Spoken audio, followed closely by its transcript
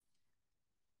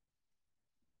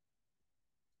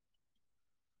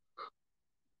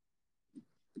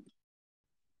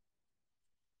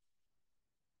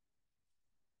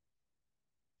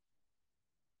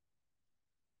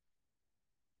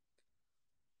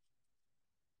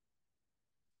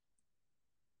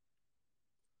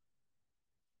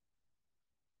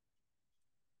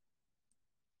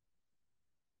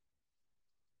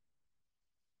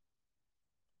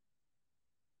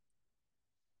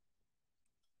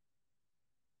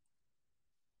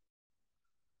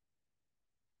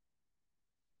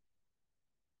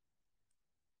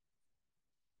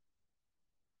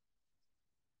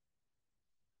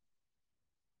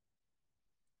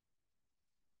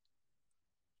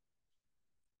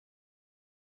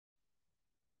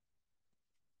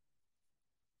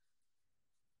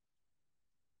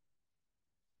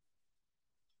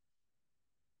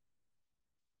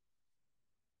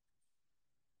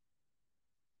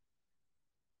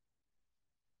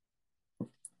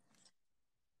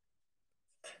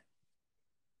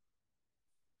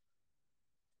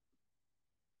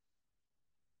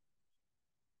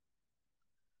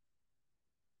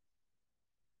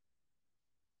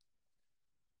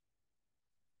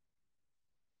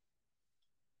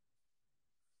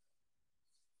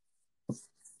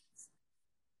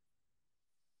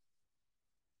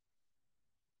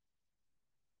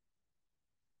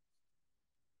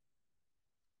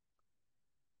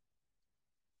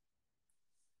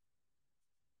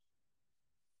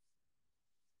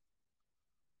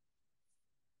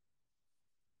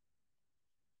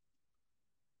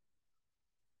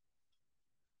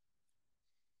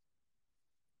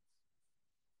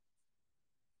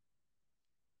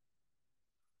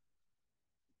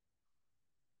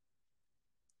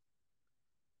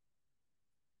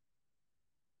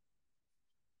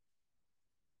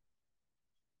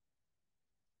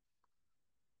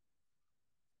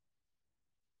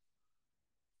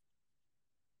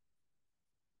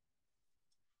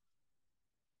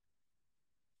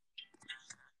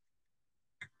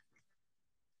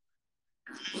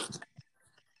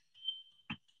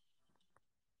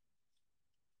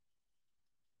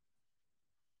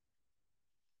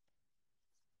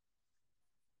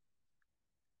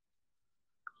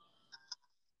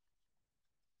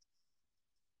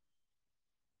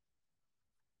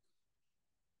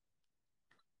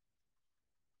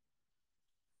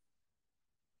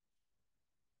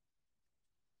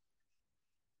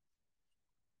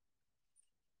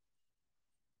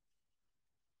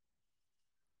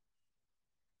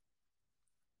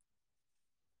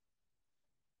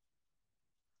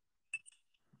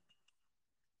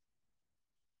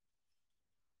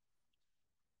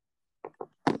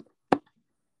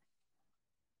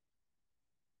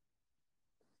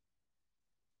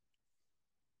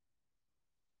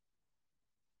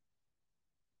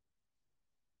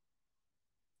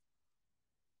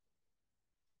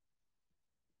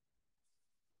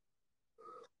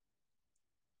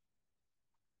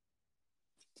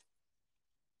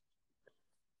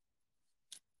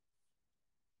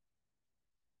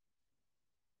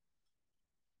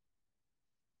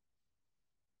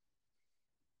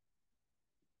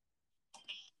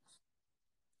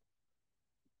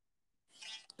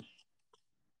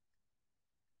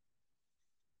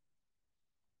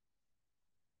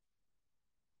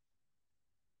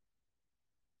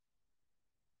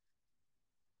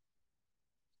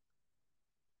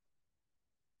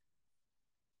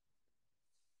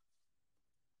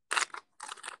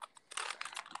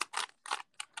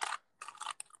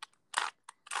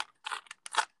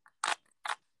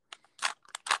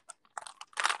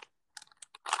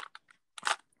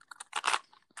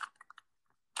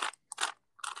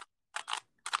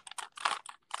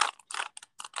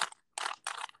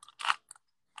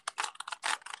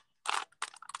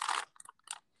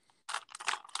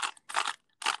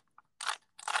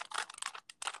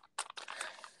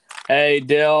Hey,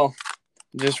 Dill,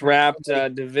 just wrapped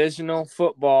divisional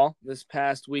football this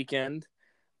past weekend.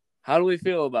 How do we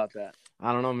feel about that?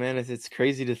 I don't know, man. It's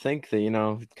crazy to think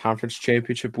that, conference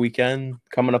championship weekend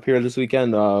coming up here this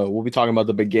weekend. We'll be talking about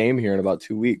the big game here in about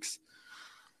 2 weeks.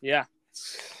 Yeah.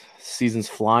 Season's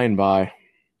flying by.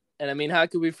 And I mean, how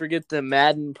could we forget the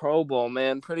Madden Pro Bowl,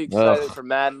 man? Pretty excited for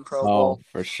Madden Pro Bowl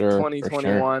for sure.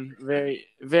 2021. Very,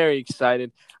 very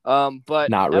excited. But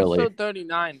Not really. episode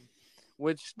 39,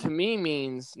 which to me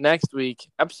means next week,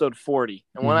 episode 40.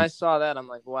 And when I saw that, I'm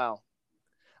like, wow,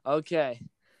 okay.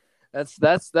 That's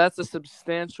a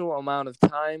substantial amount of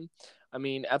time. I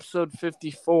mean, episode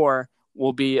 54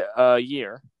 will be a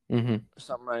year.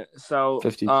 Something like so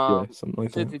 50, something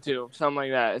like 52, that. Something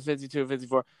like that. 52,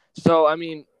 54. So I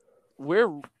mean,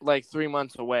 we're like 3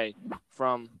 months away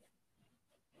from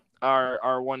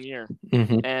our 1 year.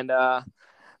 And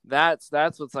that's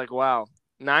what's like, wow.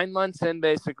 9 months in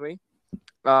basically.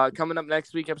 Coming up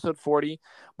next week, episode 40.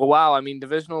 But wow, I mean,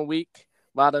 divisional week.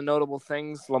 A lot of notable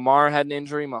things. Lamar had an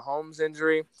injury, Mahomes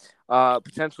injury,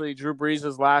 potentially Drew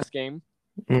Brees' last game.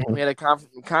 We had a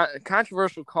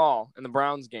controversial call in the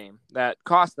Browns game that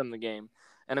cost them the game.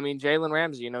 And, I mean, Jalen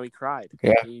Ramsey, he cried.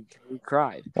 Yeah. He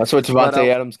cried. That's what Devontae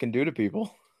Adams can do to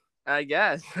people. I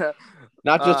guess.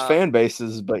 Not just fan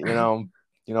bases, but,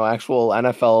 actual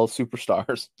NFL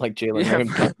superstars like Jalen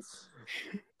Ramsey.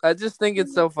 I just think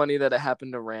it's so funny that it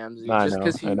happened to Ramsey. I just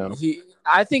because know.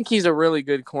 I think he's a really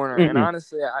good corner, and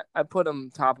honestly, I put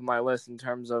him top of my list in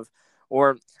terms of,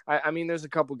 I mean, there's a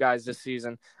couple guys this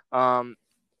season.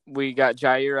 We got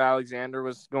Jair Alexander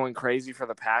was going crazy for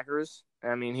the Packers.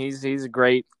 I mean, he's a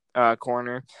great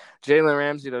corner. Jalen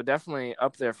Ramsey though, definitely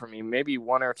up there for me, maybe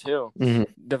 1 or 2.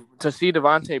 To see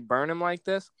Devontae burn him like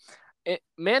this,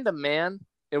 man to man,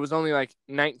 it was only like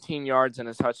 19 yards and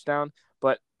a touchdown,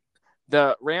 but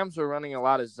the Rams were running a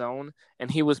lot of zone, and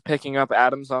he was picking up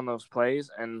Adams on those plays,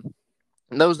 and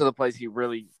those are the plays he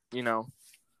really,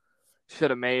 should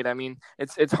have made. I mean,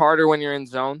 it's harder when you're in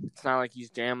zone. It's not like he's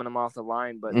jamming them off the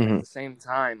line, but at the same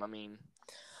time, I mean,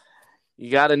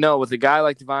 you got to know with a guy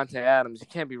like Devontae Adams, you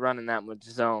can't be running that much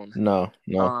zone. No.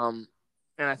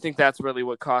 And I think that's really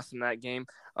what cost him that game.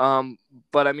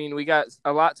 But, I mean, we got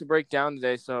a lot to break down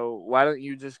today, so why don't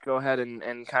you just go ahead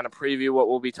and kind of preview what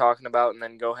we'll be talking about and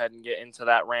then go ahead and get into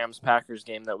that Rams-Packers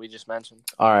game that we just mentioned.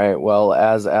 All right. Well,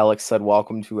 as Alex said,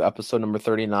 welcome to episode number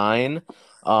 39.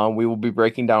 We will be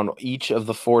breaking down each of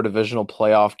the 4 divisional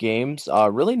playoff games.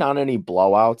 Really not any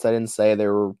blowouts, I didn't say. They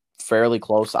were fairly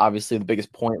close. Obviously, the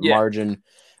biggest point margin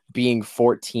being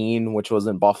 14, which was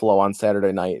in Buffalo on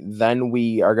Saturday night. Then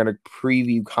we are going to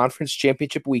preview conference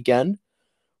championship weekend.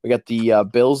 We got the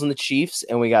Bills and the Chiefs,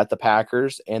 and we got the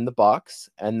Packers and the Bucks.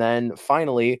 And then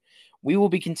finally, we will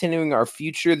be continuing our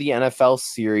Future the NFL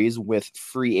series with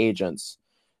free agents.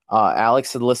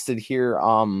 Alex had listed here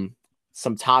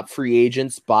some top free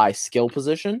agents by skill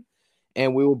position,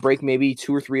 and we will break maybe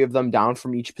 2 or 3 of them down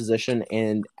from each position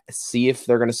and see if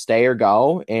they're going to stay or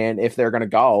go, and if they're going to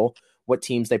go, what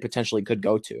teams they potentially could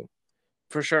go to.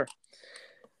 For sure.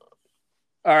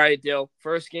 All right, Dill.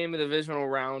 First game of the divisional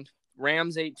round.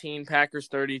 Rams 18, Packers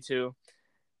 32.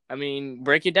 I mean,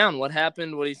 break it down. What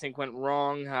happened? What do you think went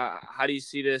wrong? How do you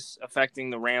see this affecting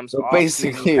the Rams' So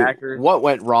off-season basically, Packers? what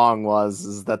went wrong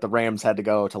is that the Rams had to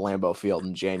go to Lambeau Field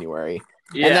in January.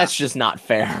 Yeah. And that's just not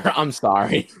fair. I'm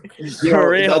sorry. For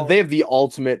real. They have the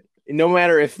ultimate, no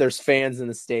matter if there's fans in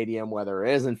the stadium, whether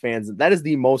it isn't fans, that is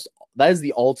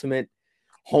the ultimate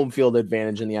home field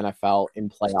advantage in the NFL in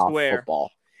playoff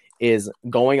football, is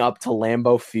going up to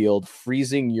Lambeau Field,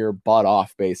 freezing your butt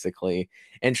off basically,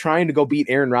 and trying to go beat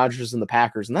Aaron Rodgers and the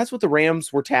Packers. And that's what the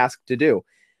Rams were tasked to do.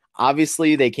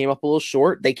 Obviously, they came up a little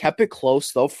short. They kept it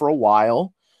close, though, for a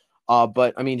while.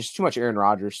 But, I mean, just too much Aaron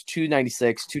Rodgers.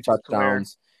 296, 2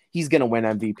 touchdowns. He's going to win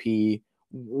MVP.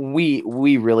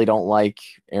 We really don't like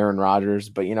Aaron Rodgers,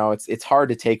 but, you know, it's hard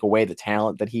to take away the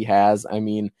talent that he has. I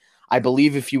mean, I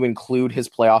believe if you include his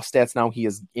playoff stats now, he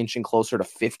is inching closer to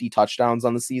 50 touchdowns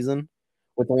on the season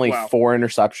with only 4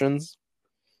 interceptions.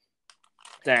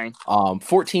 Dang.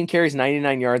 14 carries,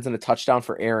 99 yards, and a touchdown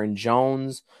for Aaron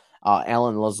Jones.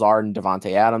 Allen Lazard and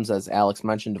Devontae Adams, as Alex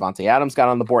mentioned. Devontae Adams got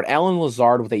on the board. Allen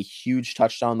Lazard with a huge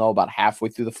touchdown, though, about halfway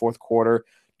through the fourth quarter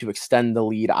to extend the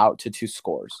lead out to 2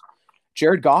 scores.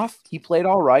 Jared Goff, he played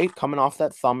all right coming off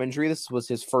that thumb injury. This was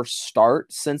his first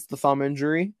start since the thumb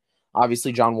injury.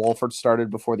 Obviously, John Wolford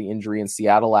started before the injury in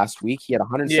Seattle last week. He had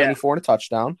 174 and a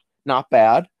touchdown. Not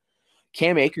bad.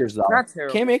 Cam Akers, though.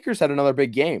 Cam Akers had another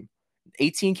big game.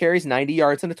 18 carries, 90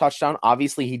 yards, and a touchdown.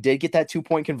 Obviously, he did get that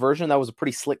 2-point conversion. That was a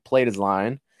pretty slick play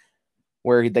design,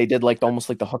 where they did almost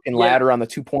like the hook and ladder on the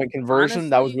 2-point conversion. Honestly,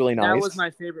 that was really nice. That was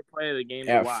my favorite play of the game.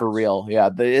 Yeah, for real. Yeah,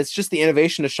 it's just the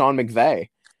innovation of Sean McVay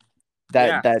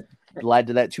that led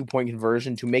to that 2-point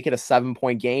conversion to make it a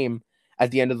 7-point game at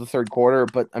the end of the third quarter.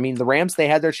 But, I mean, the Rams, they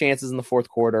had their chances in the fourth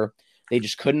quarter. They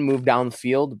just couldn't move down the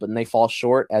field, but then they fall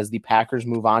short as the Packers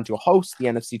move on to host the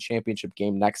NFC Championship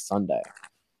game next Sunday.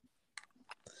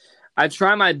 I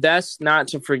try my best not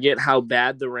to forget how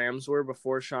bad the Rams were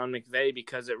before Sean McVay,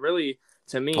 because it really,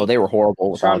 to me, they were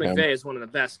horrible. Sean McVay is one of the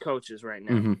best coaches right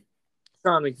now. Mm-hmm.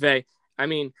 Sean McVay, I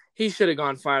mean, he should have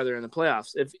gone farther in the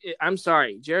playoffs. I'm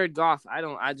sorry, Jared Goff,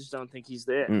 I just don't think he's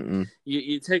there.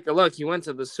 You take a look. He went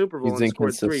to the Super Bowl and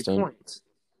scored 3 points.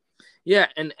 Yeah,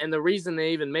 and the reason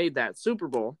they even made that Super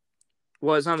Bowl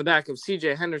was on the back of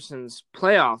C.J. Henderson's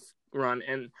playoff run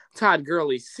and Todd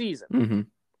Gurley's season. Mm-hmm.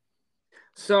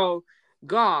 So,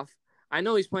 Goff, I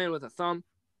know he's playing with a thumb,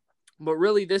 but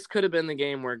really this could have been the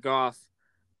game where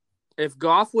if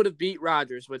Goff would have beat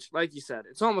Rodgers, which, like you said,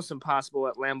 it's almost impossible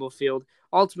at Lambeau Field,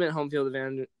 ultimate home field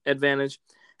advantage.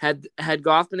 Had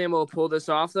Goff been able to pull this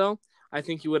off, though, I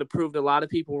think he would have proved a lot of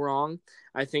people wrong.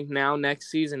 I think now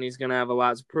next season he's going to have a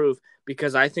lot to prove,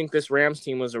 because I think this Rams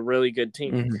team was a really good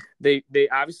team. Mm-hmm. They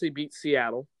obviously beat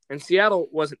Seattle. And Seattle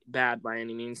wasn't bad by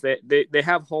any means. They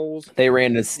have holes. They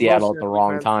ran to Seattle at the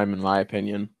wrong time, in my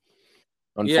opinion.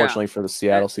 Unfortunately for the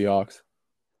Seattle Seahawks.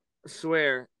 I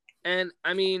swear. And,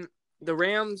 I mean, the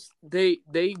Rams, they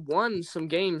won some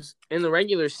games in the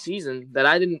regular season that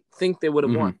I didn't think they would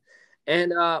have won.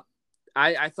 And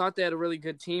I thought they had a really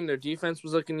good team. Their defense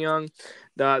was looking young.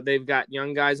 They've got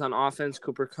young guys on offense.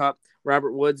 Cooper Kupp.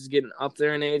 Robert Woods is getting up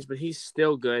there in age, but he's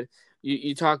still good.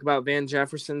 You talk about Van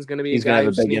Jefferson's going to be he's going to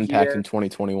have a big impact in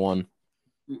 2021.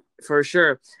 For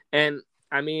sure. And,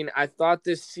 I mean, I thought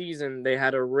this season they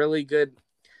had a really good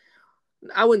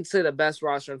 – I wouldn't say the best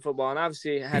roster in football. And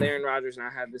obviously, had Aaron Rodgers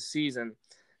not had this season,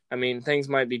 I mean, things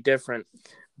might be different.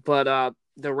 But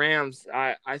the Rams,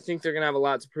 I think they're going to have a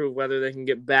lot to prove whether they can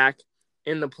get back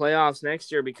in the playoffs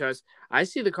next year, because I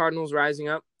see the Cardinals rising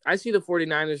up. I see the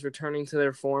 49ers returning to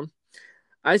their form.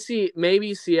 I see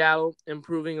maybe Seattle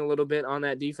improving a little bit on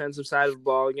that defensive side of the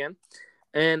ball again.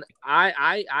 And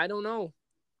I don't know.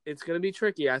 It's going to be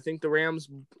tricky. I think the Rams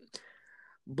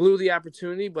blew the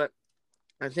opportunity, but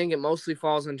I think it mostly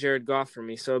falls on Jared Goff for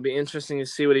me. So it'll be interesting to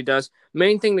see what he does.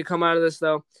 Main thing to come out of this,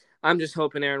 though, I'm just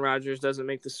hoping Aaron Rodgers doesn't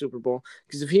make the Super Bowl.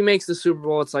 Because if he makes the Super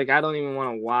Bowl, it's like I don't even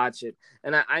want to watch it.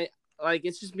 And I like,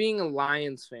 it's just being a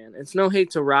Lions fan. It's no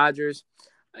hate to Rodgers.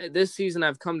 This season,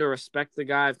 I've come to respect the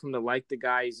guy. I've come to like the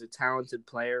guy. He's a talented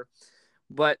player.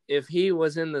 But if he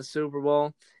was in the Super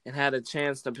Bowl and had a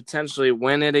chance to potentially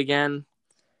win it again,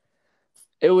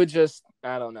 it would just,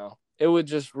 I don't know. It would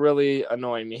just really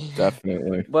annoy me.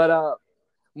 Definitely. But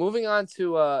moving on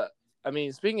to I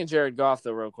mean, speaking of Jared Goff,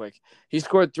 though, real quick, he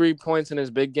scored 3 points in his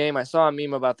big game. I saw a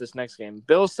meme about this next game.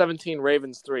 Bills 17,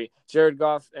 Ravens 3. Jared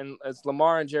Goff, and it's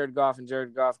Lamar and Jared Goff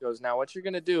goes, now what you're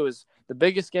going to do is the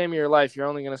biggest game of your life, you're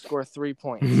only going to score 3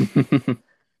 points.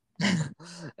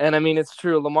 And, I mean, it's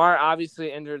true. Lamar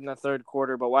obviously injured in the third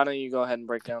quarter, but why don't you go ahead and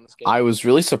break down this game? I was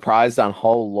really surprised on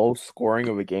how low scoring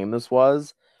of a game this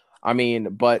was. I mean,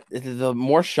 but the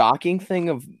more shocking thing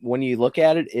of when you look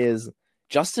at it is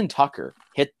Justin Tucker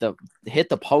hit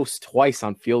the post twice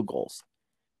on field goals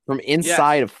from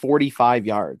inside of 45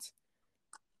 yards.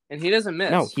 And he doesn't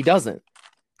miss. No, he doesn't.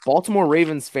 Baltimore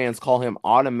Ravens fans call him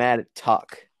Automatic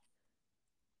Tuck.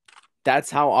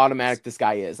 That's how automatic this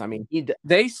guy is. I mean,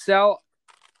 they sell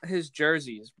his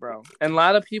jerseys, bro. And a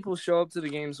lot of people show up to the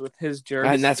games with his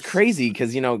jerseys. And that's crazy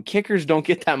because, kickers don't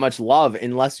get that much love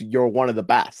unless you're one of the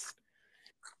best.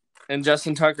 And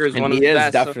Justin Tucker is one of the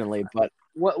best. He is, definitely. So,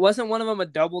 but wasn't one of them a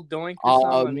double doink or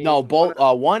something? I mean, no, both.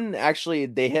 One, actually,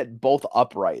 they hit both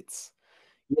uprights.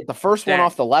 He hit the first one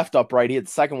off the left upright. He hit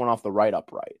the second one off the right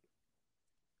upright.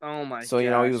 Oh, my God. So, he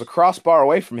was a crossbar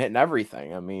away from hitting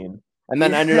everything. I mean... And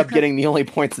then ended up getting the only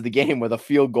points of the game with a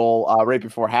field goal right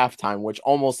before halftime, which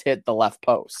almost hit the left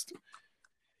post.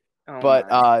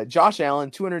 But Josh Allen,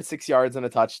 206 yards and a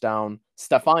touchdown.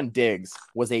 Stephon Diggs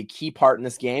was a key part in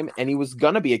this game, and he was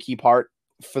going to be a key part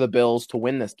for the Bills to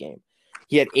win this game.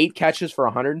 He had 8 catches for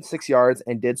 106 yards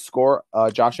and did score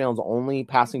Josh Allen's only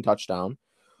passing touchdown.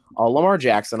 Lamar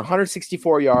Jackson,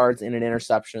 164 yards and an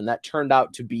interception. That turned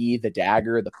out to be the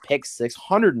dagger, the pick six,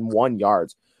 101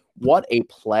 yards. What a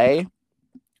play.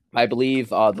 I believe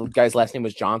the guy's last name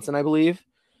was Johnson, I believe.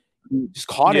 He just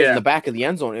caught it in the back of the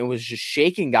end zone. It was just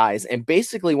shaking guys and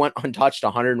basically went untouched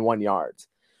 101 yards.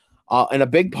 And a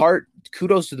big part,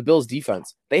 kudos to the Bills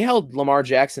defense. They held Lamar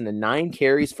Jackson to 9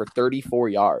 carries for 34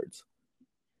 yards.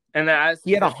 And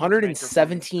he had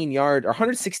 116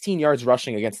 yards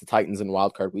rushing against the Titans in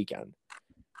wildcard weekend.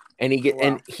 And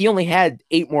he only had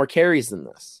 8 more carries than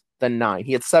 9.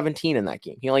 He had 17 in that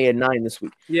game. He only had 9 this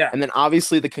week. Yeah. And then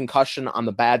obviously the concussion on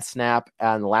the bad snap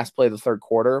and the last play of the third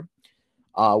quarter,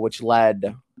 which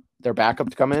led their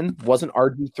backup to come in, wasn't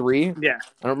RG3. Yeah.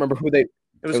 I don't remember who they. It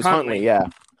was Huntley. Yeah.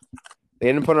 They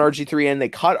didn't put an RG3 in. They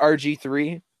cut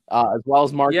RG3 as well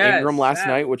as Mark Ingram last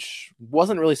night, which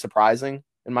wasn't really surprising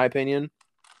in my opinion.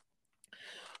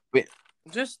 But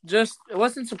just it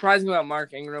wasn't surprising about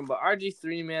Mark Ingram, but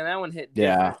RG3, man, that one hit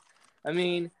different. Yeah. I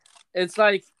mean, it's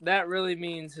like that really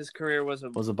means his career was a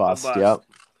bust. Yep.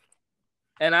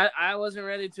 And I wasn't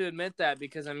ready to admit that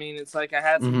because, I mean, it's like I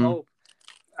had some hope.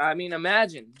 I mean,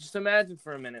 just imagine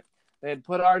for a minute. They had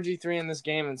put RG3 in this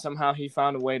game and somehow he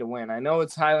found a way to win. I know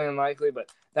it's highly unlikely, but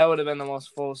that would have been the most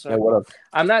full circle.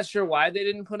 I'm not sure why they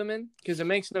didn't put him in because it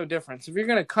makes no difference. If you're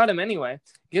going to cut him anyway,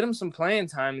 get him some playing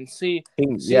time and see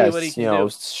what he can do.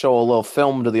 Show a little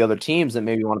film to the other teams that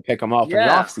maybe want to pick him up in the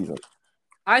offseason.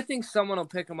 I think someone will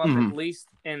pick him up at least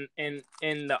in the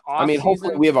offseason. I mean,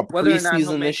 hopefully we have a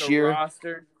preseason this year,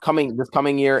 this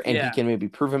coming year, and he can maybe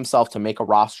prove himself to make a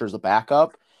roster as a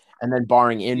backup. And then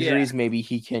barring injuries, maybe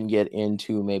he can get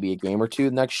into maybe a game or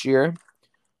two next year.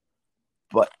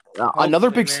 But another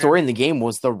big story in the game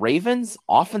was the Ravens'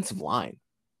 offensive line.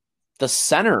 The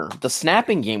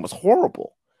snapping game was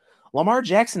horrible. Lamar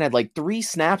Jackson had like 3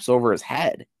 snaps over his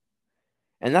head.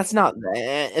 And that's not –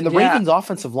 and the Ravens'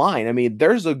 offensive line, I mean,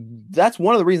 that's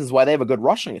one of the reasons why they have a good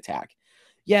rushing attack.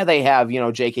 Yeah, they have,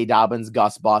 J.K. Dobbins,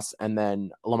 Gus Bus, and then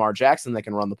Lamar Jackson that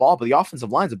can run the ball. But the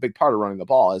offensive line is a big part of running the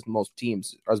ball, as most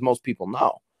people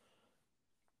know.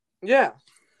 Yeah,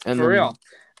 for real.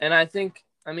 And I think,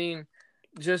 I mean,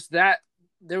 just that –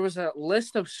 there was a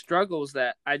list of struggles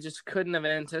that I just couldn't have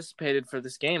anticipated for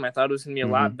this game. I thought it was going to be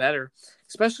a lot better,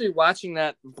 especially watching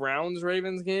that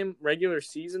Browns-Ravens game, regular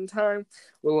season time,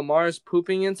 with Lamar's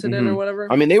pooping incident or whatever.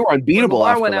 I mean, they were unbeatable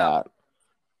after that.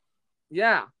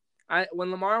 Yeah.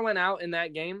 When Lamar went out in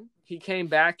that game, he came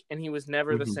back and he was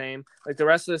never the same, like the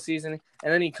rest of the season.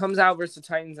 And then he comes out versus the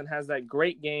Titans and has that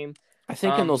great game. I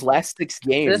think in those last 6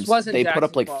 games, they put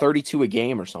up like 32 a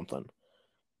game or something.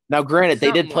 Now, granted,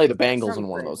 they did play the Bengals in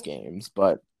one of those games,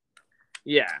 but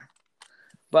yeah.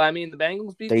 But I mean, the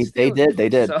Bengals beat the Steelers. They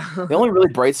did. So. The only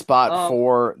really bright spot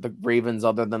for the Ravens,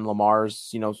 other than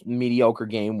Lamar's, mediocre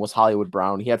game, was Hollywood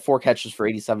Brown. He had 4 catches for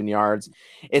 87 yards.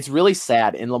 It's really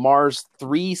sad. In Lamar's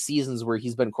 3 postseasons where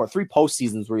he's been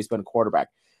a quarterback,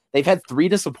 they've had 3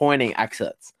 disappointing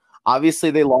exits. Obviously,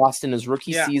 they lost in his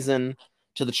rookie season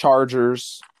to the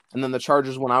Chargers, and then the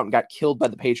Chargers went out and got killed by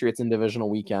the Patriots in divisional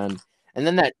weekend. And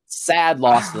then that sad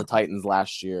loss to the Titans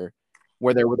last year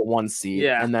where they were the 1 seed.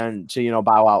 Yeah. And then to,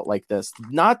 bow out like this.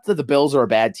 Not that the Bills are a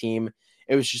bad team.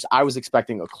 It was just I was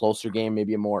expecting a closer game,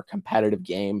 maybe a more competitive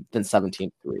game than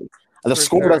 17-3. The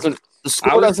score doesn't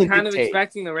dictate.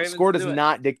 Expecting the Ravens. The score does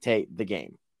not dictate the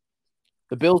game.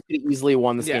 The Bills could easily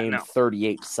won this game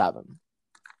 38-7.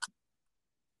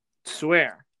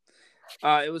 Swear.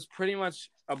 It was pretty much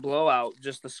a blowout.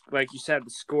 Just like you said,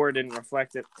 the score didn't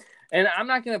reflect it. And I'm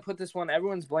not going to put this one.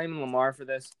 Everyone's blaming Lamar for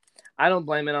this. I don't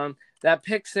blame it on that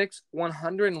pick six.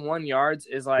 101 yards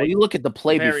is like. Well, you look at the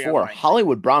play before. Unlikely.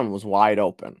 Hollywood Brown was wide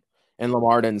open, and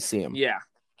Lamar didn't see him. Yeah.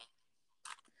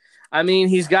 I mean,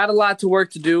 he's got a lot to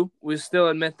work to do. We still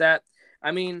admit that.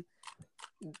 I mean,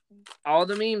 all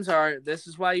the memes are, this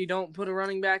is why you don't put a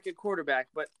running back at quarterback.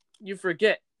 But you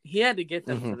forget, he had to get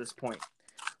them to this point.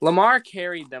 Lamar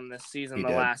carried them this season,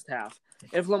 last half.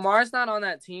 If Lamar's not on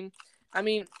that team, I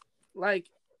mean, like,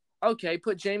 okay,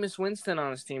 put Jameis Winston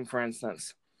on his team, for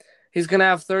instance. He's going to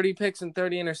have 30 picks and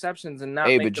 30 interceptions and not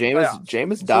make the playoffs.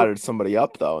 Jameis dotted somebody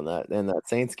up, though, in that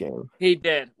Saints game. He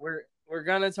did. We're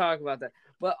going to talk about that.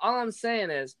 But all I'm saying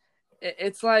is,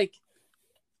 it's like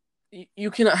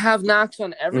you can have knocks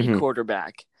on every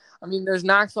quarterback. I mean, there's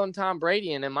knocks on Tom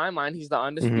Brady, and in my mind, he's the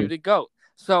undisputed GOAT.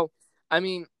 So, I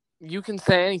mean, you can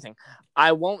say anything.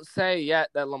 I won't say yet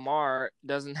that Lamar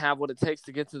doesn't have what it takes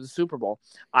to get to the Super Bowl.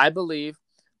 I believe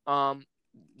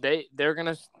they're going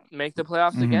to make the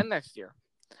playoffs again next year.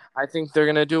 I think they're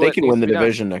going to do it. They can win the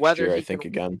division next year, I think,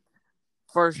 again.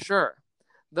 For sure.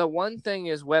 The one thing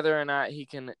is whether or not he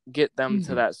can get them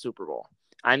to that Super Bowl.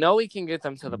 I know he can get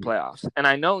them to the playoffs, and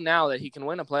I know now that he can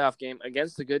win a playoff game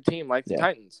against a good team like the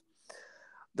Titans.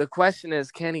 The question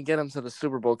is, can he get them to the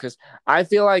Super Bowl? Because I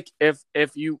feel like if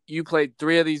you played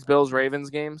 3 of these Bills-Ravens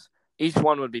games, each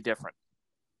one would be different.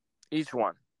 Each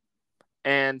one.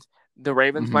 And the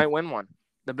Ravens might win one.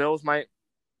 The Bills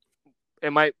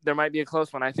there might be a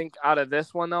close one. I think out of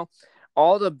this one, though,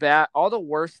 all the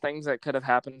worst things that could have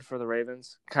happened for the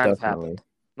Ravens kind of happened.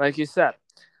 Like you said,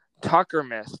 Tucker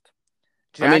missed.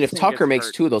 Jackson, I mean, if Tucker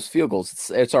makes 2 of those field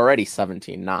goals, it's already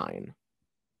 17-9.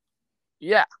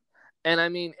 Yeah. And I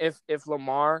mean, if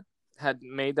Lamar had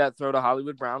made that throw to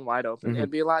Hollywood Brown wide open,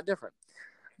 it'd be a lot different.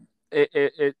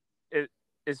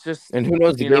 It's just, and who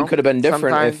knows, the game could have been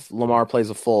different if Lamar plays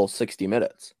a full 60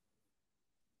 minutes.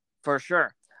 For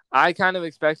sure. I kind of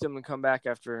expect him to come back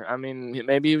after. I mean,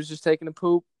 maybe he was just taking a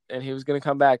poop and he was going to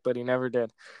come back, but he never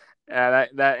did.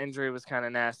 That injury was kind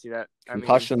of nasty.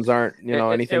 Concussions aren't,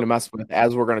 anything to mess with,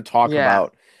 as we're going to talk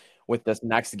about with this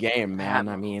next game, man.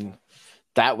 I mean,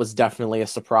 that was definitely a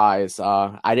surprise.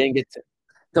 I didn't get to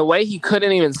the way he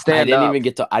couldn't even stand up.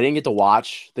 I didn't get to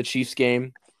watch the Chiefs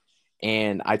game,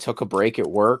 and I took a break at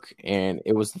work, and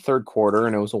it was the third quarter,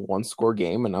 and it was a 1-score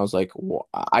game, and I was like,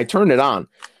 I turned it on,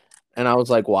 and I was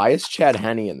like, why is Chad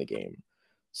Henne in the game?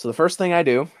 So the first thing I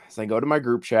do is I go to my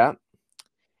group chat,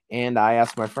 and I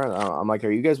asked my friend, I'm like,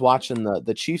 are you guys watching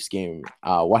the Chiefs game?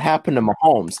 What happened to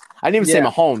Mahomes? I didn't even say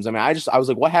Mahomes. I mean, I was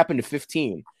like, what happened to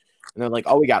 15? And they're like,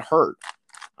 oh, we got hurt.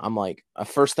 I'm like,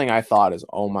 first thing I thought is,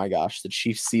 oh my gosh, the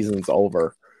Chiefs season's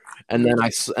over. And then I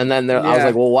was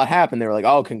like, well, what happened? They were like,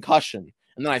 oh, concussion.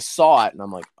 And then I saw it, and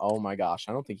I'm like, oh my gosh,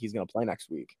 I don't think he's gonna play next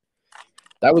week.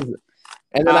 And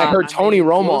then I heard Tony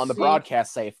Romo on the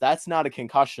broadcast say, if that's not a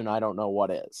concussion, I don't know what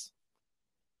is.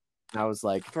 And I was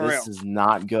like, this is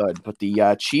not good. But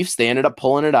the Chiefs, they ended up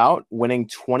pulling it out, winning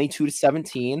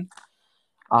 22-17.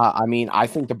 I mean, I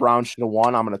think the Browns should have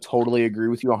won. I'm going to totally agree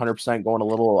with you 100%, going a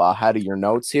little ahead of your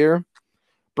notes here.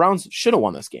 Browns should have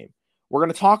won this game. We're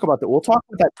going to talk about that. We'll talk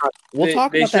about that. We'll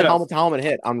talk about that helmet-to-helmet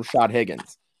hit on Rashad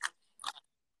Higgins.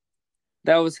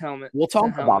 That was helmet. We'll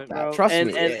talk about that. Bro. Trust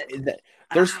me.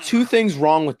 There's 2 things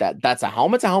wrong with that. That's a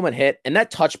helmet-to-helmet hit, and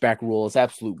that touchback rule is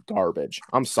absolute garbage.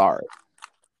 I'm sorry.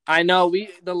 I know.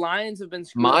 The Lions have been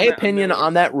screwed. My opinion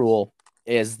on that rule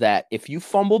is that if you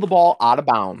fumble the ball out of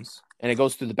bounds and it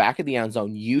goes through the back of the end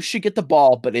zone, you should get the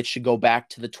ball, but it should go back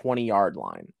to the 20-yard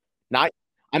line. I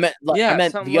meant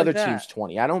the other team's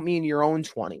 20. I don't mean your own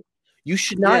 20. You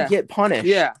should not get punished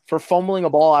for fumbling a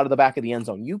ball out of the back of the end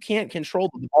zone. You can't control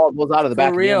the ball goes out of the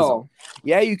back of the end zone.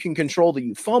 Yeah, you can control that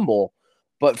you fumble,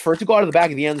 but for it to go out of the back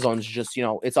of the end zone is just,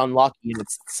 it's unlucky, and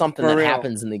it's something that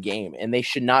happens in the game, and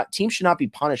teams should not be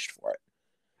punished for it,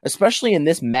 especially in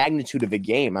this magnitude of a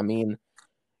game. I mean,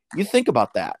 you think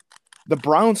about that. The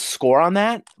Browns score on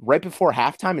that right before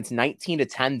halftime. It's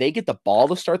 19-10. They get the ball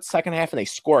to start the second half, and they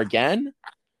score again.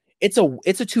 It's a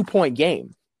 2-point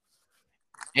game.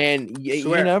 And you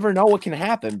never know what can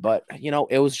happen, but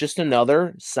it was just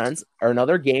another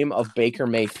game of Baker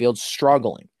Mayfield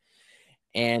struggling.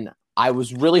 And I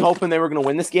was really hoping they were going to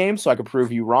win this game so I could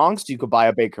prove you wrong, so you could buy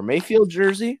a Baker Mayfield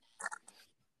jersey.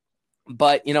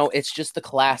 But it's just the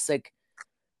classic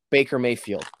Baker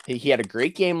Mayfield. He had a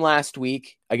great game last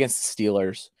week against the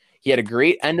Steelers. He had a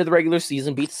great end of the regular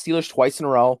season, beat the Steelers twice in a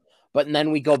row. But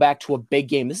then we go back to a big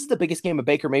game. This is the biggest game of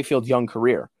Baker Mayfield's young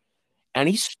career. And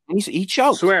he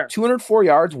choked. Swear. 204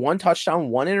 yards, 1 touchdown,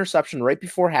 1 interception right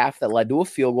before half that led to a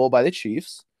field goal by the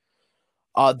Chiefs.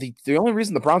 The only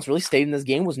reason the Browns really stayed in this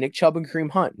game was Nick Chubb and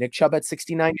Kareem Hunt. Nick Chubb had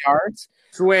 69 yards.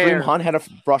 Swear. Kareem Hunt had a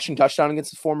rushing touchdown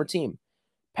against his former team.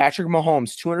 Patrick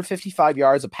Mahomes, 255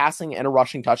 yards, a passing and a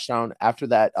rushing touchdown after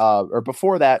that, or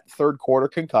before that third quarter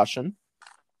concussion.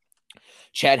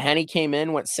 Chad Henne came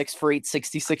in, went 6 for 8,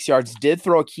 66 yards, did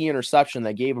throw a key interception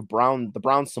that gave the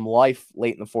Browns some life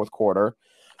late in the fourth quarter.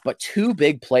 But 2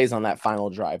 big plays on that final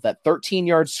drive, that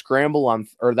 13-yard scramble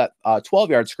that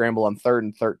 12-yard scramble on 3rd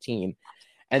and 13.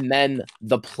 And then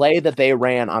the play that they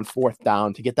ran on 4th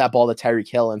down to get that ball to Tyreek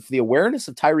Hill. And for the awareness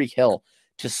of Tyreek Hill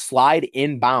to slide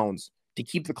inbounds to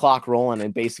keep the clock rolling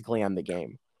and basically end the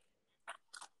game.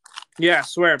 Yeah,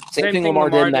 swear. Same thing Lamar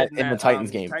did in the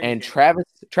Titans game. And Travis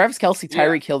Kelce,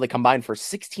 Tyreek Hill, they combined for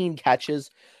 16 catches,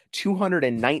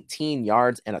 219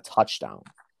 yards, and a touchdown.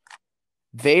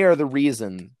 They are the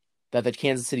reason that the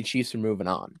Kansas City Chiefs are moving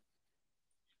on.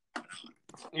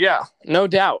 Yeah, no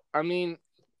doubt. I mean,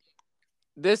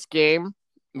 this game,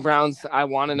 Browns, I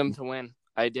wanted them to win.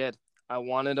 I did. I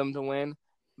wanted them to win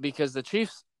because the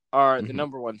Chiefs are the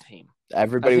number 1 team.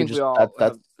 Everybody would just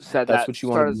said that's what you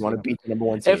want. You want to beat the number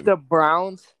 1 team. If the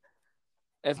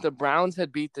Browns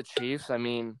had beat the Chiefs, I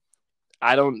mean,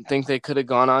 I don't think they could have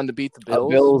gone on to beat the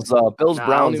Bills.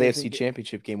 Browns AFC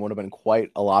Championship game would have been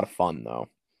quite a lot of fun, though.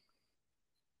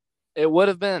 It would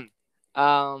have been.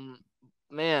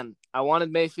 Man, I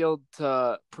wanted Mayfield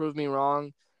to prove me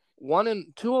wrong.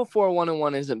 204,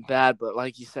 1-1 isn't bad, but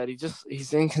like you said,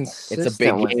 he's inconsistent. It's a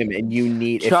big game, and you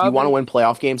need if you want to win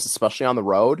playoff games, especially on the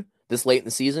road this late in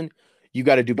the season, you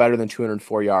got to do better than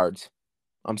 204 yards.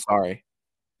 I'm sorry.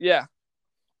 Yeah,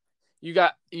 you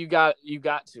got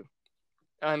to.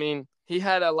 I mean, he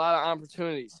had a lot of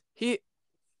opportunities. The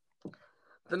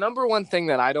number 1 thing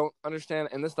that I don't understand,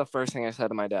 and this is the first thing I said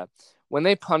to my dad, when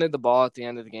they punted the ball at the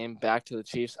end of the game back to the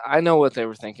Chiefs, I know what they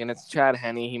were thinking. It's Chad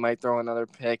Henne. He might throw another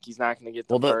pick. He's not going to get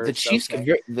the first. The Chiefs,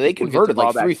 they converted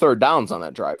like 3 third downs on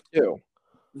that drive, too.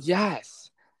 Yes.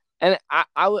 And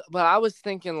I was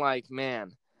thinking, like,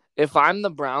 man, if I'm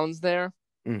the Browns there,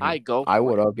 I go for it. I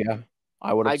would have, yeah.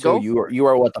 I would have, too. You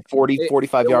are what, the 40,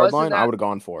 45-yard line? I would have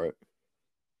gone for it.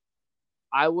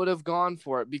 I would have gone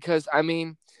for it because, I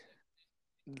mean,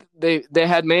 they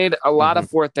had made a lot of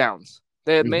 4th downs.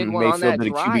 They had made one Mayfield on that did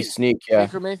a drive. QB sneak, yeah.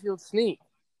 Baker Mayfield sneak.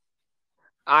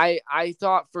 I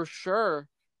thought for sure,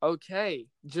 okay,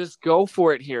 just go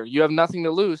for it here. You have nothing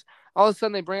to lose. All of a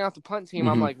sudden, they bring out the punt team.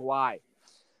 I'm like, why?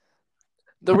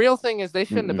 The real thing is they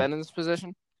shouldn't have been in this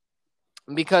position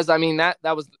because, I mean, that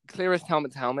was clearest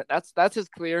helmet to helmet. That's as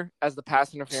clear as the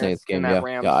pass interference in that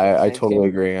Rams. Yeah, I totally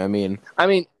agree. I mean,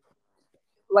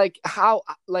 how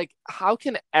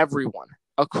can everyone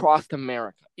across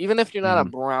America, even if you're not a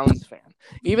Browns fan,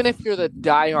 even if you're the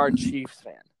diehard Chiefs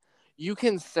fan, you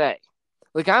can say,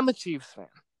 like, I'm a Chiefs fan.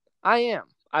 I am.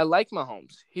 I like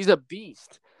Mahomes. He's a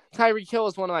beast. Tyreek Hill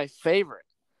is one of my favorite.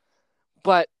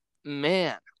 But,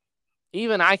 man,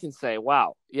 even I can say,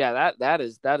 wow, yeah, that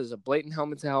is a blatant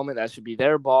helmet to helmet. That should be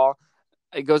their ball.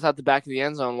 It goes out the back of the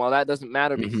end zone. Well, that doesn't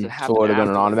matter because it happened. So it would have been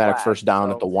an automatic flag, first down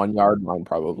at the 1-yard line,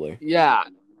 probably. Yeah.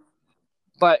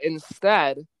 But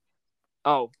instead,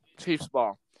 Chiefs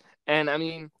ball. And, I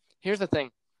mean, here's the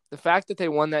thing. The fact that they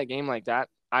won that game like that,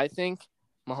 I think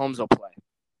Mahomes will play.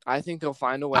 I think they'll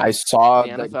find a way. I saw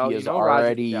that NFL, he has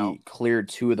already cleared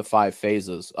 2 of the 5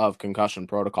 phases of concussion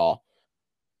protocol.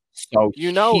 So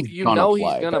he's going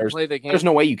to play the game. There's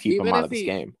no way you keep him out of this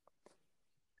game.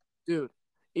 Dude,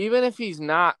 even if he's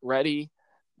not ready,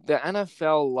 the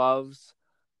NFL loves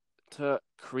to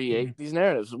create these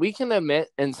narratives. We can admit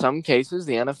in some cases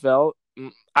the NFL,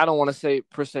 I don't want to say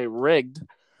per se rigged,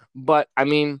 but I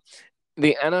mean,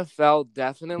 the NFL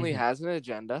definitely has an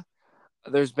agenda.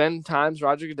 There's been times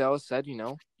Roger Goodell has said,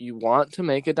 you want to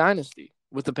make a dynasty.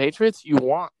 With the Patriots, you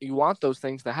want those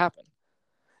things to happen.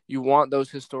 You want those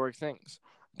historic things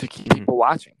to keep people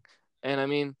watching. And I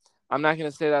mean, I'm not going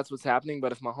to say that's what's happening,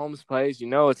 but if Mahomes plays,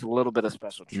 it's a little bit of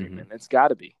special treatment. It's got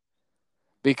to be.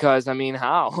 Because, I mean,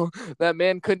 how? That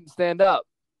man couldn't stand up.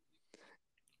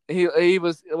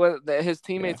 His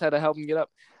teammates had to help him get up.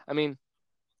 I mean,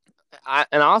 I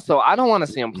don't want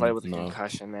to see him play with a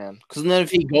concussion, man. Because then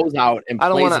if he goes out and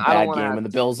plays a bad game and the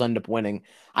Bills end up winning,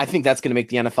 I think that's going to make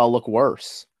the NFL look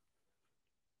worse.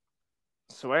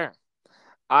 Swear.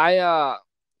 I'm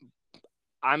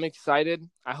excited.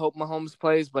 I hope Mahomes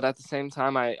plays, but at the same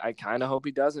time, I kind of hope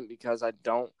he doesn't because I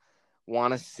don't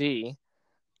want to see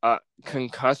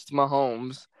concussed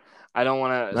Mahomes. I don't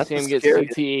want to That's see a him get scary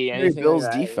CTE, anything like Bills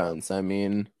that. defense. You know? I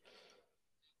mean,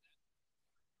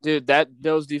 Dude, that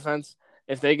Bills defense,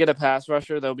 if they get a pass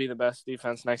rusher, they'll be the best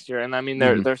defense next year. And I mean,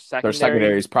 their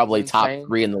secondary is probably is top insane.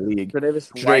 3 in the league.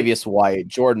 Tre'Davious White,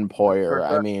 Jordan Poyer. For I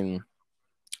sure. mean,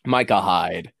 Micah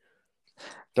Hyde.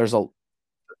 There's all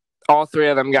 3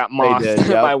 of them got mossed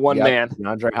by one man.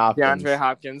 DeAndre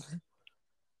Hopkins.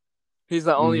 He's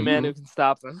the only man who can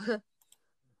stop them.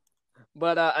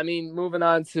 But I mean, moving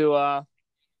on to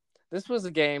this was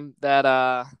a game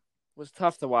that was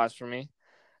tough to watch for me.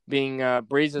 Being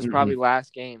Breeze's probably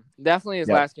last game. Definitely his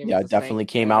last game. Yeah, definitely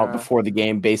came out before the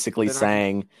game basically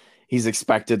saying he's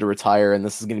expected to retire and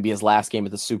this is going to be his last game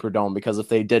at the Superdome, because if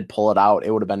they did pull it out,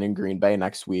 it would have been in Green Bay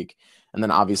next week. And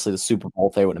then obviously the Super Bowl,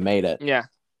 if they would have made it. Yeah.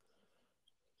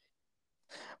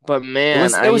 But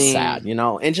man, it was sad, you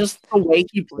know, and just the way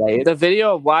he played. The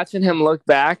video of watching him look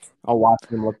back. I'll watch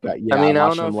him look back. Yeah, I mean, I don't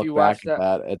watching know him if you look back watched at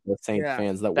that. at the Saints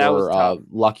fans that was were tough.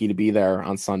 lucky to be there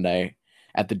on Sunday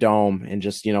at the Dome and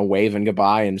just, you know, waving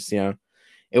goodbye, and just, you know,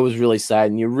 it was really sad.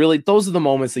 And you really, those are the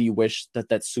moments that you wish that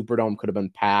Superdome could have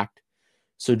been packed,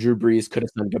 so Drew Brees could have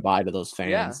said goodbye to those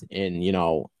fans in, you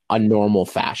know, a normal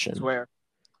fashion. I swear.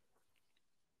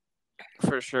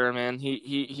 For sure, man.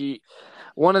 He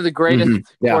one of the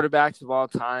greatest quarterbacks of all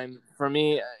time. For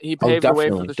me, he paved the way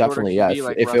for the shorter QB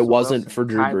like if Russell it wasn't Wilson, for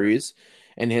Drew Brees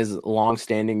and his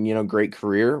long-standing, you know, great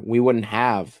career, we wouldn't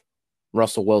have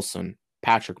Russell Wilson,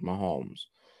 Patrick Mahomes,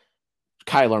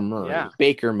 Kyler Murray,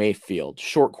 Baker Mayfield,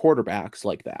 short quarterbacks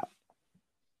like that.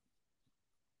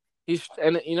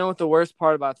 And you know what the worst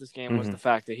part about this game was? The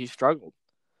fact that he struggled.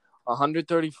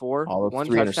 134. All the one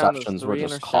 3 touchdown, interceptions were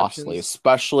just costly,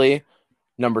 especially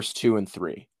numbers 2 and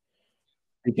 3.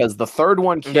 Because the third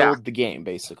one killed the game,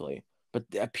 basically.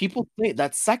 But people think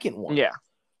that second one,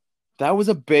 that was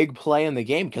a big play in the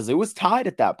game because it was tied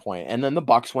at that point, and then the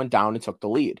Bucs went down and took the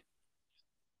lead.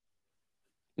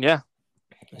 Yeah,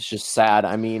 it's just sad.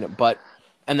 I mean,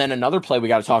 and then another play we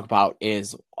got to talk about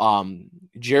is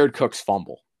Jared Cook's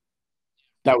fumble.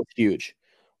 That was huge.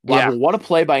 Wow, what a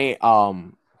play by it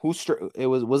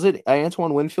was it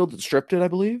Antoine Winfield that stripped it, I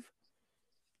believe?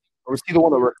 Or was he the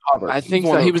one that recovered? I think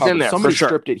so. He was in there. Somebody for sure.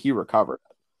 stripped it. He recovered.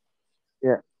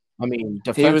 Yeah. I mean,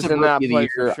 defensive rookie of the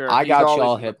year. Sure. I got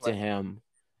y'all hip to him.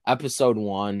 Episode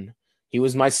 1. He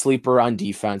was my sleeper on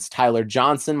defense. Tyler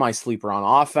Johnson, my sleeper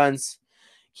on offense.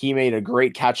 He made a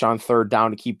great catch on third down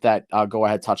to keep that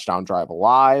go-ahead touchdown drive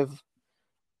alive.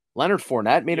 Leonard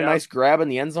Fournette made a nice grab in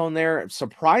the end zone there. I'm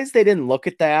surprised they didn't look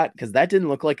at that because that didn't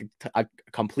look like a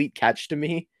complete catch to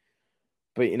me.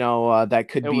 But, you know, that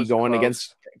could be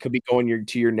going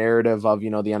to your narrative of, you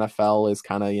know, the NFL is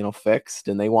kind of, you know, fixed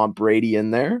and they want Brady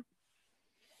in there.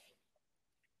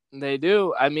 They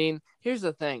do. I mean, here's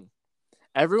the thing.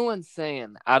 Everyone's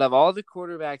saying out of all the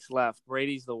quarterbacks left,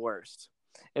 Brady's the worst.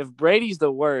 If Brady's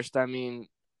the worst, I mean,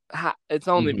 it's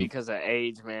only because of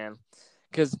age, man.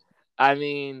 Because, I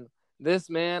mean, this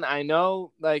man, I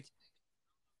know, like,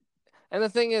 and the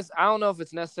thing is, I don't know if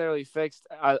it's necessarily fixed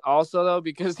also, though,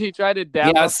 because he tried to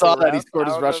dab I up saw the that. ref. He scored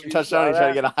his rushing touchdown. He tried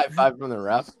to get a high five from the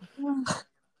ref.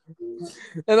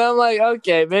 And I'm like,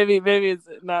 okay, maybe it's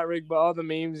not rigged, but all the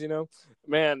memes, you know,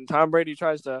 man, Tom Brady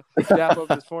tries to dap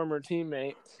up his former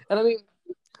teammate. And I mean,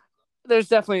 there's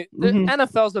definitely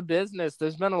NFL's a business.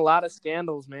 There's been a lot of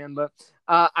scandals, man, but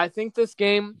I think this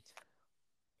game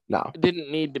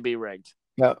didn't need to be rigged.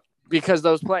 Yeah. Because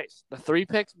those plays, the 3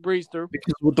 picks Breeze through.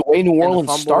 Because with the way New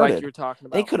Orleans started, like you were talking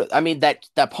about, they could have. I mean,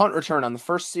 that punt return on the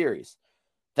first series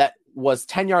that was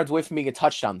 10 yards away from being a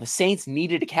touchdown. The Saints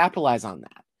needed to capitalize on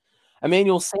that.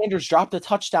 Emmanuel Sanders dropped a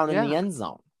touchdown in the end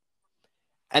zone.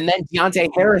 And then Deontay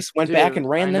Harris went back and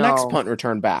ran the next punt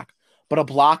return back. But a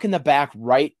block in the back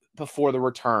right before the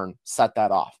return set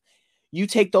that off. You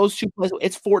take those 2 plays,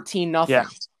 it's 14-0. Yeah.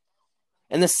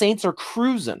 And the Saints are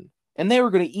cruising. And they were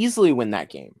going to easily win that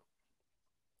game.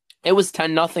 It was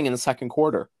 10-0 in the second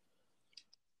quarter.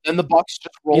 Then the Bucs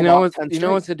just rolled off 10 straight. You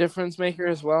know what's a difference maker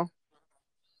as well?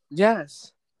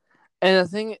 Yes. And the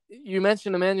thing, you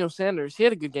mentioned Emmanuel Sanders. He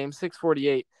had a good game,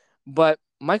 648. But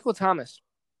Michael Thomas.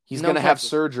 He's going to have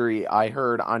surgery, I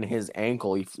heard, on his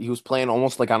ankle. He was playing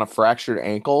almost like on a fractured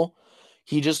ankle.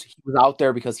 He was out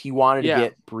there because he wanted to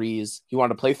get Breeze. He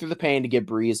wanted to play through the pain to get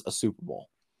Breeze a Super Bowl.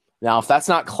 Now, if that's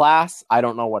not class, I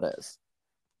don't know what is.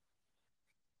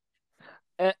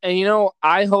 And you know,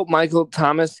 I hope Michael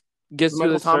Thomas gets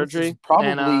through the surgery.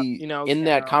 Probably in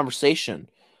that conversation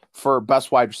for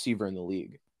best wide receiver in the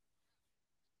league.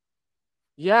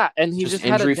 Yeah, and he just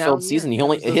had injury-filled season.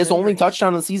 His only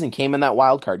touchdown of the season came in that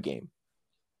wild card game.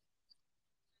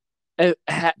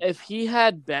 if he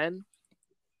had been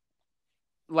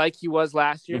like he was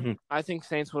last year, Mm-hmm. I think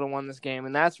Saints would have won this game.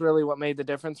 And that's really what made the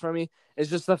difference for me, is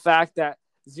just the fact that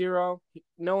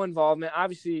no involvement.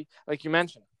 Obviously, like you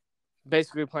mentioned,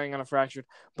 basically playing on a fractured,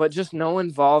 but just no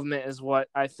involvement is what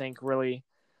I think really,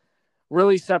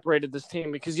 really separated this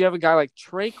team, because you have a guy like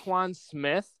Traquan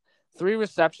Smith, 3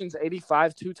 receptions,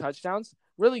 85, 2 touchdowns.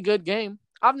 Really good game.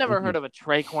 I've never heard of a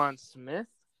Traquan Smith,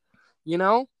 you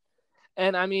know?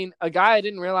 And, I mean, a guy I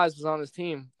didn't realize was on this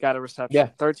team got a reception,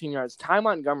 13 yards. Ty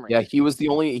Montgomery. Yeah, he was the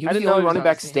only running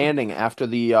back standing after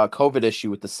the COVID issue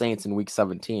with the Saints in Week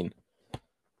 17.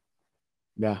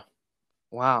 Yeah.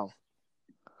 Wow.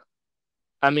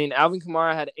 I mean, Alvin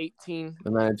Kamara had 18.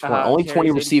 And then only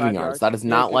 20 receiving yards. That is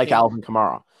not like Alvin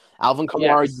Kamara. Alvin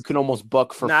Kamara, you can almost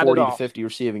book for 40 to 50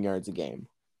 receiving yards a game.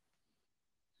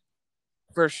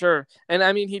 For sure. And,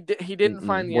 I mean, he didn't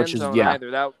find the end zone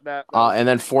either. That and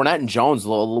then Fournette and Jones,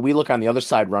 we look on the other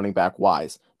side running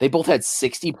back-wise. They both had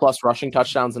 60-plus rushing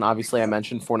touchdowns, and obviously I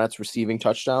mentioned Fournette's receiving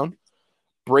touchdown.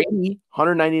 Brady,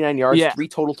 199 yards, 3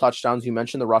 total touchdowns. You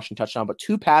mentioned the rushing touchdown, but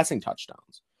 2 passing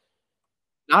touchdowns.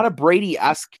 Not a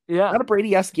Brady-esque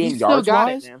game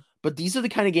yards-wise, but these are the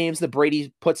kind of games that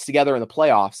Brady puts together in the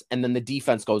playoffs, and then the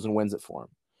defense goes and wins it for him.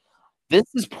 This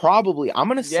is probably, I'm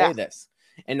going to say this.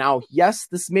 And now, yes,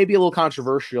 this may be a little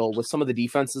controversial with some of the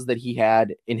defenses that he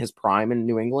had in his prime in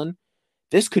New England.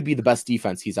 This could be the best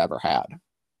defense he's ever had.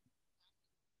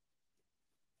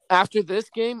 After this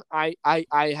game, I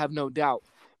have no doubt.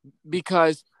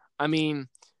 Because, I mean,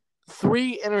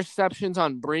 3 interceptions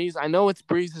on Breeze. I know it's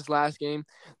Breeze's last game.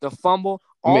 The fumble,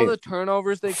 all the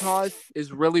turnovers they caused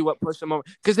is really what pushed them over.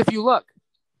 Because if you look,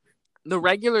 the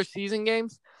regular season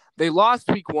games, they lost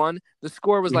week 1. The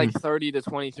score was like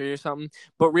 30-23 or something.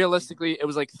 But realistically, it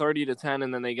was like 30-10,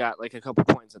 and then they got like a couple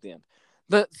points at the end.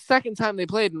 The second time they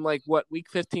played in like, week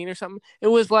 15 or something, it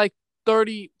was like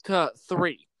 30-3.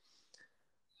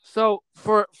 So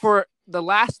for the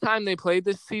last time they played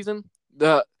this season,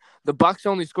 the Bucs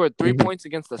only scored 3 points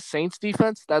against the Saints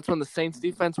defense. That's when the Saints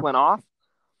defense went off.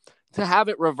 To have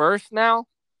it reversed now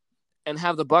and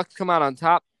have the Bucs come out on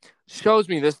top shows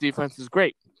me this defense is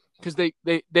great, because they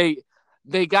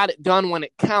got it done when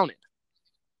it counted.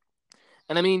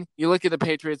 And I mean, you look at the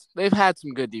Patriots, they've had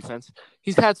some good defense.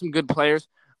 He's had some good players.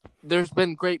 There's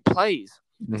been great plays.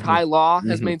 Ty Law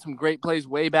has made some great plays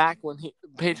way back when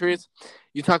Patriots.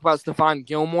 You talk about Stephon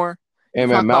Gilmore. Hey,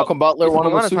 man, Malcolm Butler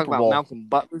won the Super Bowl. Malcolm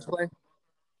Butler's play.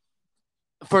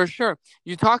 For sure.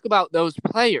 You talk about those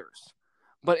players.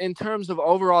 But in terms of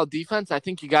overall defense, I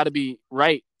think you got to be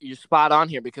right. You're spot on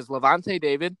here, because Levante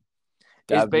David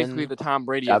is basically the Tom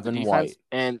Brady of the defense. White.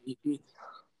 And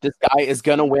this guy is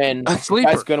going to win. A sleeper.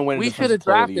 This guy's going to win. We should have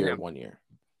drafted him 1 year.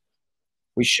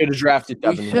 We should have drafted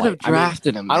Devin White. We should have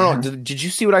drafted him. I don't know. Did you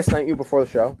see what I sent you before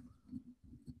the show?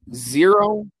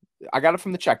 0. I got it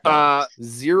from the check.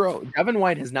 0. Devin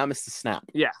White has not missed a snap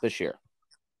this year.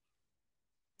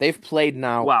 They've played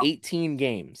now 18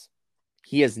 games.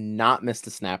 He has not missed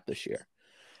a snap this year.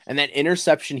 And that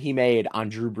interception he made on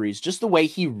Drew Brees, just the way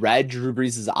he read Drew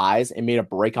Brees' eyes and made a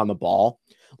break on the ball,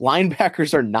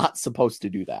 linebackers are not supposed to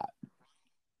do that.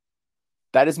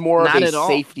 That is more of a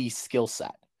safety skill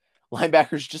set.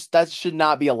 Linebackers that should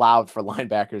not be allowed for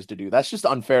linebackers to do. That's just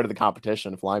unfair to the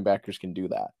competition if linebackers can do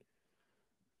that.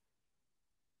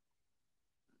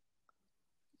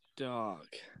 Dog.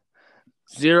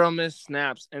 0 missed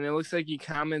snaps. And it looks like he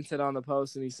commented on the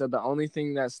post and he said the only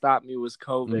thing that stopped me was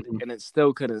COVID, and it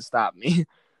still couldn't stop me.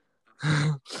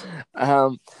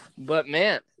 But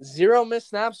man, 0 missed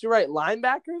snaps. You're right.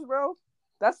 Linebackers, bro.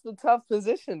 That's the tough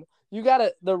position. You got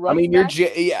the running backs.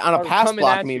 On a pass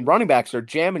block. I mean, running backs are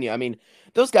jamming you. I mean,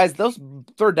 those guys, those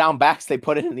third down backs they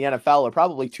put in the NFL are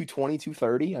probably 220,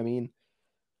 230. I mean,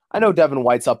 I know Devin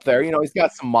White's up there. You know, he's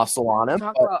got some muscle on him.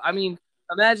 I mean,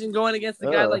 imagine going against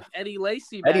a guy like Eddie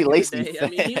Lacy. I mean,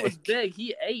 he was big.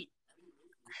 He ate.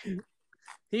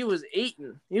 He was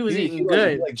eating. He was eating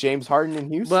good. Like James Harden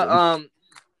in Houston. But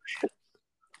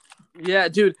yeah,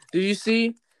 dude. Did you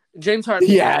see James Harden?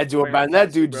 Yeah, man.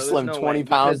 That dude just slimmed 20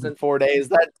 pounds in 4 days.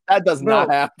 That does not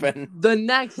happen. The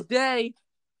next day,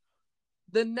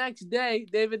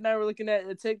 David and I were looking at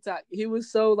a TikTok. He was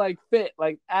so fit,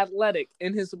 athletic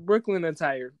in his Brooklyn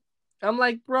attire. I'm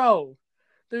like, bro,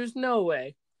 there's no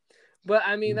way. But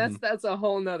I mean, that's a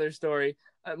whole nother story.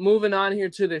 Moving on here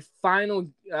to the final.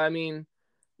 I mean,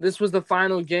 this was the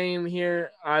final game here,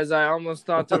 as I almost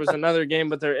thought there was another game,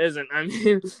 but there isn't. I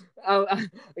mean, I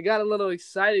got a little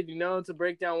excited, to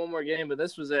break down one more game, but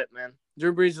this was it, man.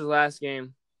 Drew Brees' last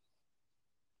game.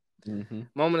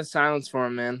 Moment of silence for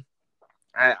him, man.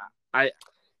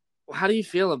 how do you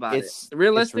feel about it? It's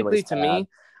really Realistically, to sad. me,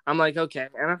 I'm like, okay,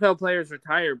 NFL players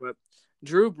retire, but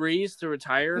Drew Brees to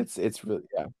retire, It's really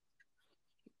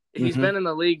he's been in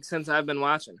the league since I've been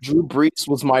watching. Drew Brees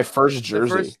was my first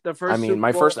jersey. The first Super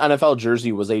my Bowl, first NFL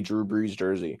jersey was a Drew Brees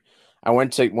jersey.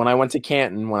 When I went to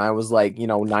Canton when I was like,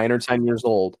 9 or 10 years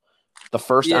old, the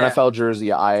first NFL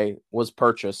jersey I was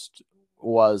purchased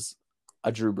was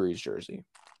a Drew Brees jersey.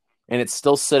 And it's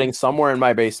still sitting somewhere in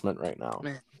my basement right now.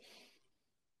 Man.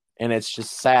 And it's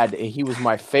just sad. He was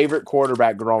my favorite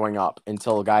quarterback growing up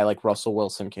until a guy like Russell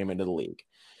Wilson came into the league.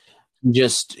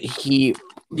 He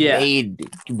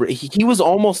was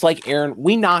almost like Aaron.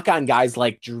 We knock on guys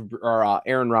like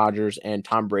Aaron Rodgers and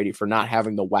Tom Brady for not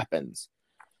having the weapons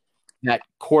that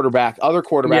other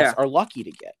quarterbacks are lucky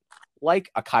to get, like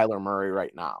a Kyler Murray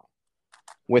right now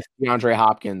with DeAndre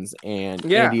Hopkins and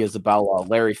Andy Isabella,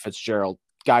 Larry Fitzgerald,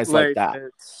 guys like that.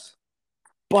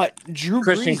 But Drew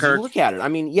Christian Brees, Kirk. you look at it. I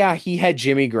mean, yeah, he had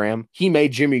Jimmy Graham. He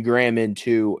made Jimmy Graham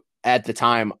into, at the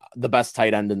time, the best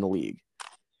tight end in the league.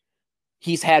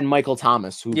 He's had Michael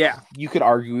Thomas, who you could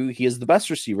argue he is the best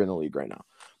receiver in the league right now.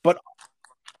 But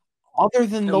other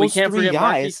than those three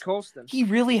guys, he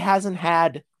really hasn't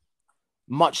had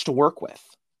much to work with.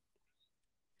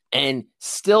 And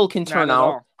still can turn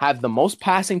out, have the most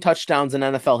passing touchdowns in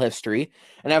NFL history,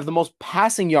 and have the most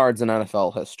passing yards in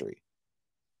NFL history.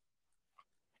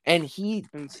 And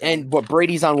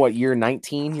Brady's on year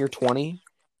 19, year 20?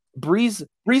 Breeze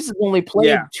has only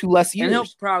played 2 less years. And he'll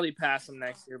probably pass him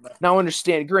next year. But now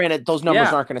understand, granted, those numbers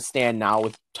aren't going to stand now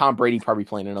with Tom Brady probably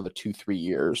playing another 2-3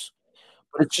 years.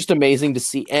 But it's just amazing to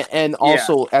see. And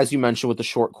also, as you mentioned with the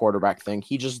short quarterback thing,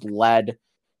 he just led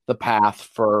the path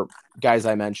for guys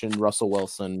I mentioned, Russell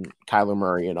Wilson, Kyler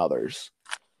Murray, and others.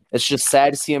 It's just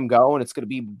sad to see him go, and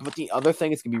but the other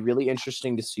thing, it's going to be really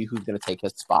interesting to see who's going to take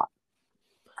his spot.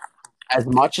 As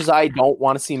much as I don't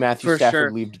want to see Matthew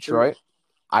Stafford leave Detroit,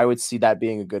 I would see that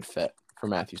being a good fit for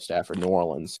Matthew Stafford, New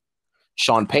Orleans.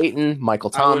 Sean Payton, Michael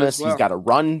Thomas, he's got a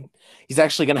run. He's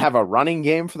actually going to have a running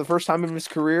game for the first time in his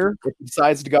career if he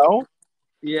decides to go.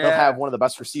 Yeah. He'll have one of the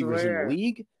best receivers in the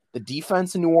league. The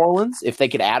defense in New Orleans, if they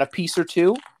could add a piece or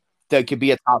two, that could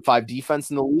be a top 5 defense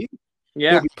in the league.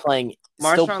 Yeah. He'll be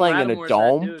still playing in a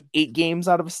dome 8 games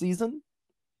out of a season.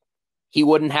 He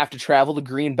wouldn't have to travel to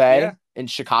Green Bay and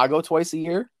Chicago twice a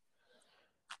year.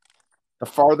 The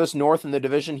farthest north in the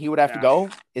division he would have to go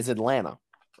is Atlanta.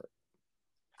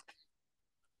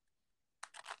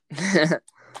 And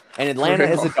Atlanta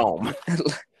is a dome.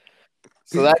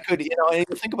 So that could, and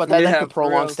you think about that, that could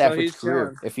prolong Stafford's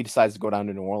career if he decides to go down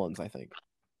to New Orleans, I think.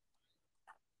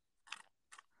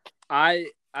 I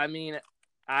mean,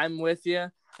 I'm with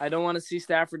you. I don't want to see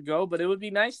Stafford go, but it would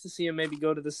be nice to see him maybe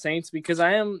go to the Saints because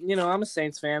I'm a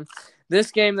Saints fan.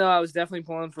 This game, though, I was definitely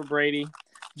pulling for Brady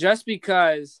just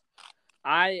because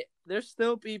there's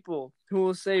still people who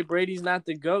will say Brady's not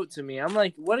the GOAT to me. I'm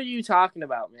like, what are you talking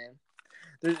about, man?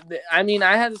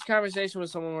 I had this conversation with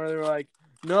someone where they were like,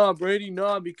 no, Brady,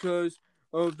 no, because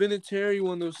Vinatieri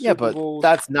won those Super Bowls. But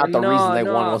that's not the reason they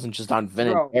won. It wasn't just on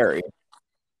Vinatieri.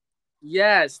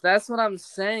 Yes, that's what I'm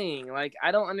saying. Like,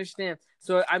 I don't understand.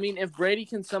 So, if Brady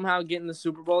can somehow get in the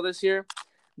Super Bowl this year,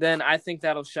 then I think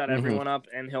that'll shut everyone up,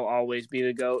 and he'll always be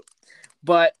the GOAT.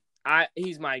 But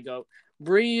he's my GOAT.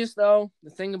 Breeze, though, the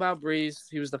thing about Breeze,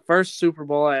 he was the first Super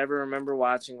Bowl I ever remember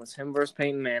watching was him versus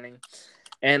Peyton Manning.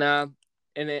 And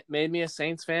it made me a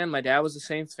Saints fan. My dad was a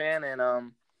Saints fan,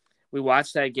 and we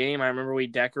watched that game. I remember we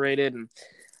decorated, and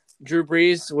Drew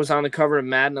Brees was on the cover of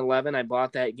Madden 11. I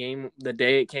bought that game the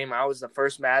day it came out. It was the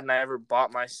first Madden I ever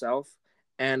bought myself.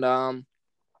 And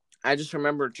I just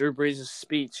remember Drew Brees'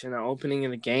 speech in the opening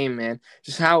of the game, man.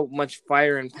 Just how much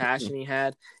fire and passion he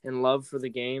had and love for the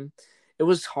game. It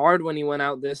was hard when he went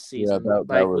out this season,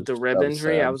 with the rib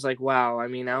injury. Sad. I was like, wow. I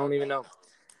don't even know.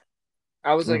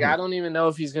 I was like, I don't even know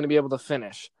if he's going to be able to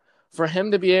finish. For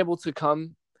him to be able to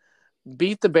come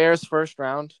beat the Bears first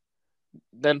round,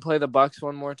 then play the Bucs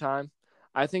one more time,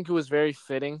 I think it was very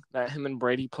fitting that him and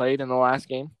Brady played in the last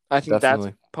game. I think that's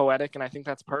poetic, and I think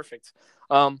that's perfect.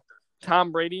 Tom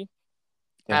Brady,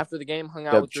 after the game, hung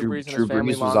out with Drew Brees and his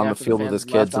family. Drew Brees was on the field with his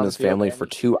kids and his family for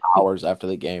 2 hours after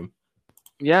the game.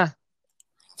 Yeah.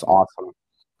 It's awesome.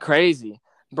 Crazy.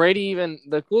 Brady, even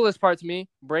the coolest part to me,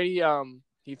 Brady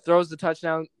he throws the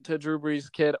touchdown to Drew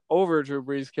Brees' kid over Drew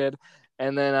Brees' kid,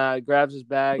 and then grabs his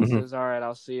bag, says, all right,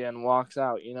 I'll see you, and walks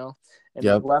out, and he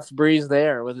left Brees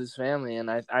there with his family.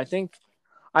 And I think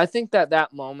that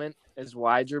moment is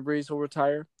why Drew Brees will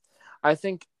retire. I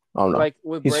think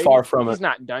with he's Brady, far from he's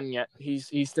not done yet. He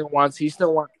still wants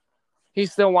to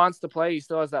play. He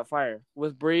still has that fire.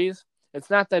 With Brees, it's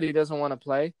not that he doesn't want to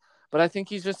play, but I think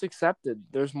he's just accepted.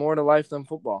 There's more to life than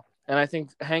football. And I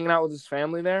think hanging out with his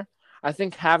family there, I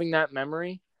think having that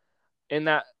memory in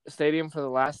that stadium for the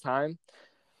last time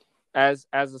as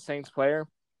a Saints player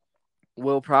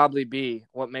will probably be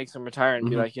what makes him retire and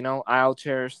be like, I'll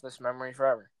cherish this memory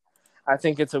forever. I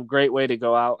think it's a great way to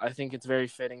go out. I think it's very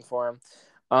fitting for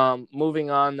him.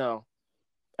 Moving on, though,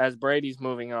 as Brady's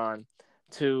moving on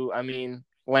to,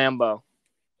 Lambeau.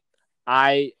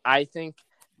 I think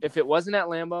if it wasn't at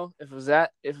Lambeau, if it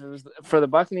was for the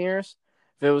Buccaneers,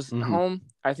 if it was home,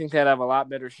 I think they'd have a lot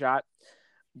better shot.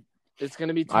 It's going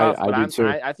to be tough, but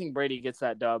I think Brady gets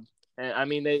that dub.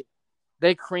 And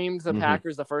they creamed the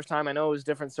Packers the first time. I know it was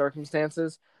different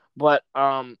circumstances, but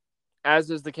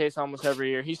as is the case almost every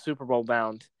year, he's Super Bowl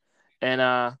bound.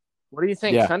 And what do you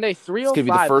think? Yeah. Sunday 3:05. It's going to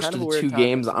be the first of the two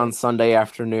games on Sunday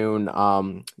afternoon.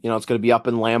 It's going to be up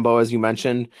in Lambeau, as you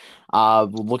mentioned.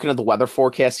 Looking at the weather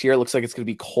forecast here, it looks like it's going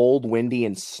to be cold, windy,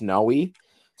 and snowy.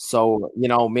 So,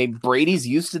 maybe Brady's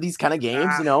used to these kind of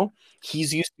games.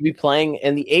 He's used to be playing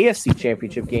in the AFC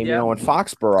Championship game, in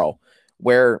Foxborough,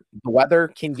 where the weather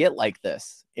can get like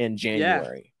this in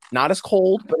January. Yeah. Not as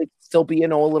cold, but it can still be,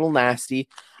 a little nasty.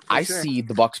 I see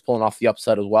the Bucs pulling off the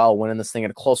upset as well, winning this thing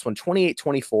at a close one,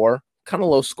 28-24, kind of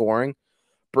low scoring.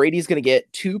 Brady's going to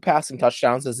get 2 passing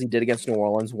touchdowns as he did against New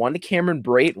Orleans, 1 to Cameron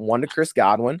Brate, 1 to Chris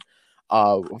Godwin.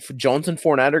 Jones and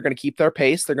Fournette are going to keep their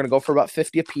pace. They're going to go for about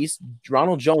 50 apiece.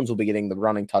 Ronald Jones will be getting the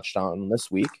running touchdown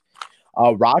this week.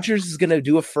 Rodgers is going to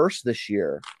do a first this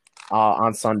year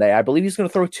on Sunday. I believe he's going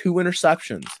to throw 2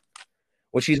 interceptions,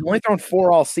 which he's only thrown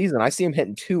 4 all season. I see him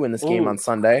hitting 2 in this game on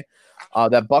Sunday.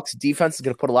 That Bucs defense is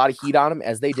going to put a lot of heat on him,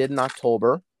 as they did in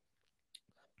October.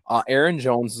 Aaron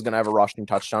Jones is going to have a rushing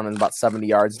touchdown and about 70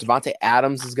 yards. Devontae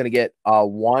Adams is going to get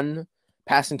 1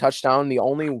 passing touchdown, the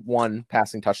only 1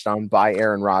 passing touchdown by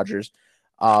Aaron Rodgers.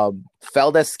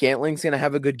 Valdez-Scantling's going to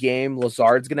have a good game.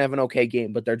 Lazard's going to have an okay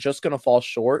game, but they're just going to fall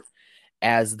short,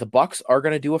 as the Bucs are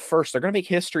going to do a first. They're going to make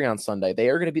history on Sunday. They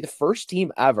are going to be the first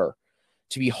team ever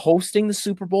to be hosting the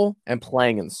Super Bowl and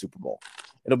playing in the Super Bowl.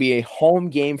 It'll be a home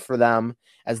game for them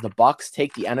as the Bucs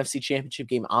take the NFC Championship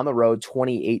game on the road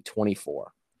 28-24.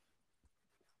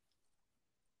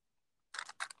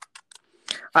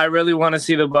 I really want to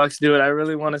see the Bucs do it. I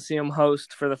really want to see them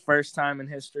host for the first time in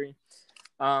history.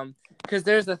 Because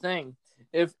there's the thing.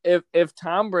 If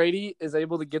Tom Brady is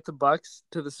able to get the Bucs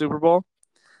to the Super Bowl,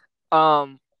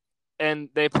 and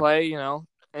they play,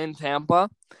 in Tampa,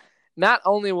 not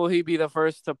only will he be the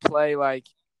first to play like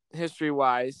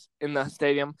history-wise in the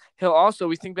stadium, he'll also,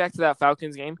 we think back to that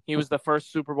Falcons game, he was the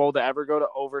first Super Bowl to ever go to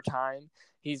overtime.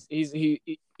 He's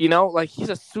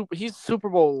Super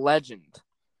Bowl legend.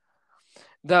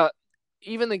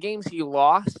 Even the games he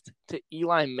lost to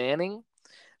Eli Manning,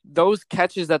 those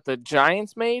catches that the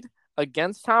Giants made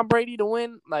against Tom Brady to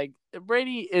win, like,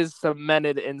 Brady is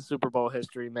cemented in Super Bowl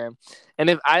history, man. And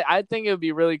if I think it would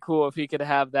be really cool if he could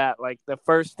have that, like, the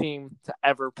first team to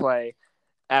ever play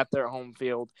at their home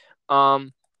field.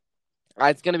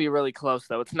 It's going to be really close,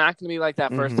 though. It's not going to be like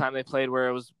that first time they played where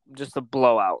it was just a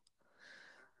blowout.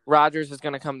 Rodgers is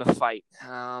going to come to fight.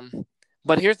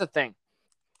 But here's the thing.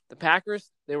 The Packers,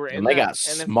 they were in the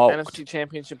NFC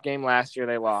Championship game last year.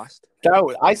 They lost.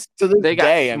 It's been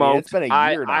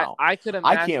a year now. I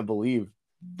can't believe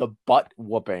the butt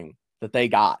whooping that they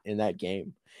got in that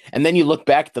game. And then you look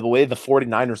back to the way the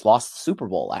 49ers lost the Super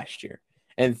Bowl last year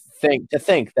and think that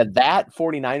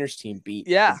 49ers team beat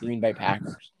the Green Bay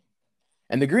Packers.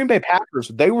 And the Green Bay Packers,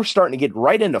 they were starting to get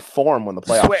right into form when the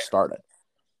playoffs started.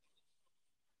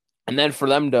 And then for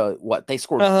them to, they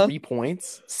scored 3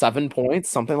 points, 7 points,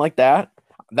 something like that.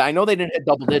 I know they didn't hit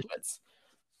double digits.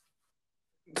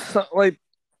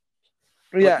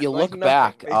 You look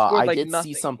back, I did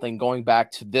see something going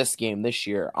back to this game this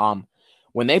year.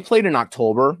 When they played in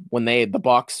October, when the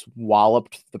Bucs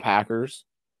walloped the Packers,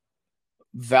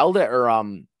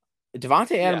 Devontae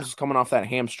Adams was coming off that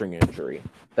hamstring injury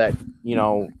that,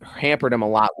 hampered him a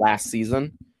lot last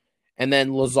season. And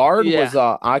then Lazard was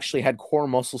actually had core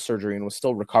muscle surgery and was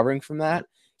still recovering from that.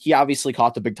 He obviously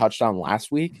caught the big touchdown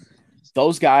last week.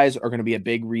 Those guys are going to be a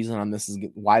big reason on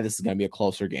why this is going to be a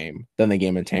closer game than the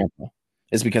game in Tampa.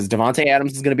 Is because Devontae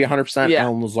Adams is going to be 100%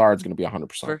 and Lazard is going to be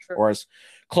 100%, or as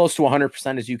close to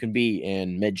 100% as you can be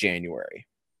in mid-January.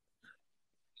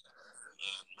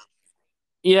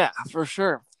 Yeah, for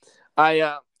sure.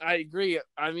 I agree.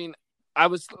 I mean, I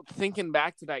was thinking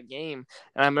back to that game,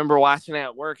 and I remember watching it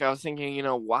at work. I was thinking,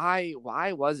 why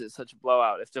was it such a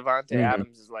blowout if Devontae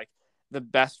Adams is like the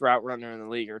best route runner in the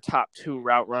league or top 2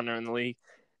 route runner in the league?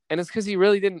 And it's because he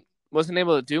really wasn't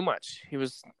able to do much. He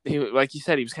like you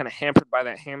said, he was kind of hampered by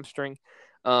that hamstring.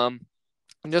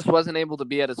 just wasn't able to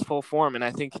be at his full form, and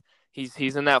I think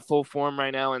he's in that full form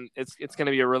right now, and it's going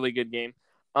to be a really good game.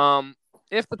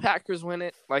 If the Packers win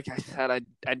it, like I said,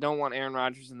 I don't want Aaron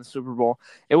Rodgers in the Super Bowl.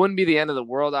 It wouldn't be the end of the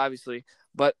world, obviously,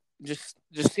 but just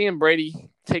seeing Brady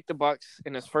take the Bucs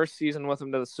in his first season with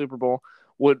him to the Super Bowl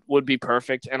would be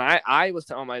perfect. And I was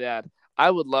telling my dad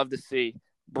I would love to see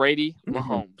Brady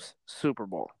Mahomes Super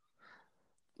Bowl.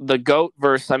 The GOAT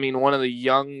versus, one of the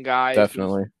young guys who's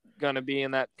Definitely. going to be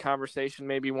in that conversation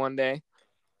maybe one day.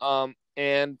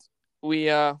 And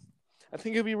I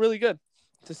think it'd be really good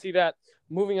to see that.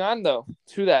 Moving on, though,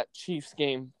 to that Chiefs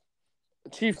game.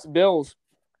 Chiefs-Bills.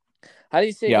 How do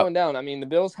you see it going down? The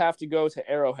Bills have to go to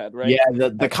Arrowhead, right? Yeah,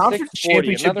 the conference 6:40.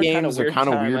 championship Another games are kind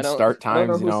of time. weird start I don't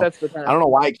know times. who sets the time. I don't know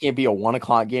why it can't be a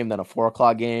 1:00 game than a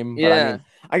 4:00 game. But Yeah.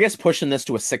 I guess pushing this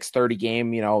to a 6:30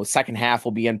 game, second half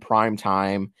will be in prime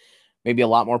time. Maybe a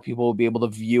lot more people will be able to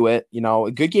view it.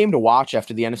 A good game to watch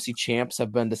after the NFC champs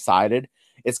have been decided.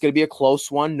 It's going to be a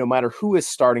close one, no matter who is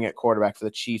starting at quarterback for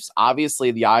the Chiefs.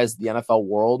 Obviously, the eyes of the NFL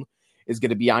world is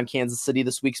going to be on Kansas City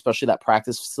this week, especially that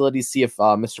practice facility. See if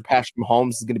Mr. Patrick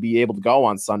Mahomes is going to be able to go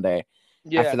on Sunday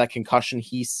after that concussion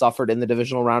he suffered in the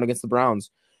divisional round against the Browns.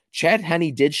 Chad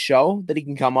Henne did show that he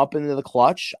can come up into the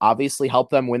clutch, obviously help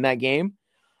them win that game.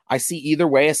 I see either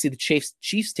way. I see the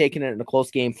Chiefs taking it in a close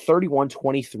game,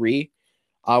 31-23.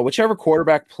 Whichever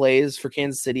quarterback plays for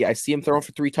Kansas City, I see him throwing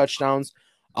for 3 touchdowns.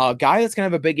 A guy that's going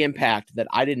to have a big impact that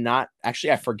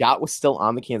I forgot was still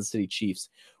on the Kansas City Chiefs.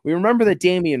 We remember that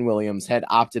Damian Williams had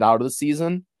opted out of the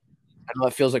season. I know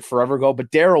it feels like forever ago, but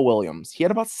Darrell Williams, he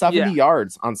had about 70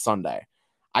 yards on Sunday.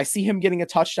 I see him getting a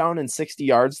touchdown and 60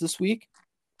 yards this week.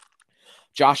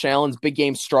 Josh Allen's big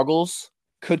game struggles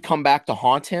could come back to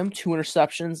haunt him. 2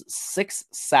 interceptions, 6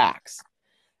 sacks.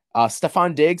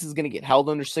 Stephon Diggs is going to get held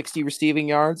under 60 receiving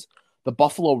yards. The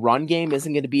Buffalo run game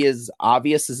isn't going to be as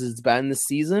obvious as it's been this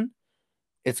season.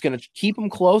 It's going to keep them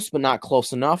close, but not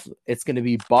close enough. It's going to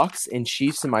be Bucs and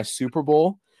Chiefs in my Super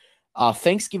Bowl.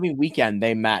 Thanksgiving weekend,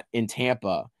 they met in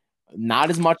Tampa. Not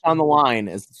as much on the line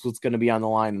as what's going to be on the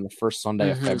line in the first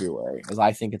Sunday of February, as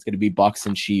I think it's going to be Bucs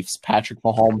and Chiefs. Patrick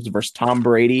Mahomes versus Tom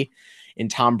Brady in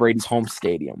Tom Brady's home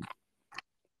stadium.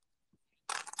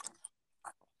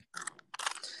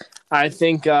 I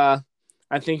think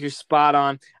you're spot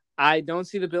on. I don't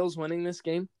see the Bills winning this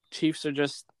game. Chiefs are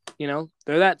just, they're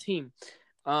that team.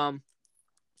 And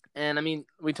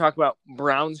we talk about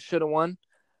Browns should have won.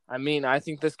 I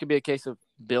think this could be a case of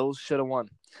Bills should have won.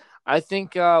 I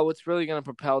think what's really going to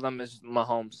propel them is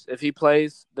Mahomes. If he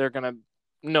plays, they're going to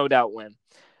no doubt win.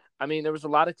 There was a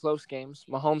lot of close games.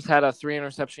 Mahomes had a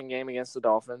 3-interception game against the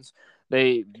Dolphins.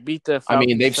 They beat the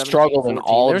Falcons. They've struggled in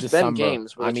all of December. There's been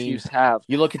games where the Chiefs have.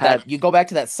 You look at that. You go back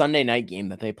to that Sunday night game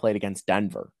that they played against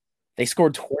Denver. They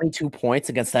scored 22 points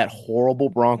against that horrible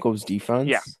Broncos defense.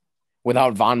 Yeah.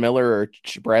 Without Von Miller or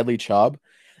Bradley Chubb.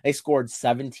 They scored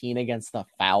 17 against the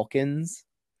Falcons.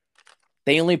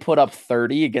 They only put up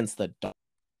 30 against the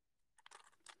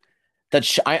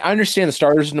I understand the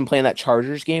starters didn't play in that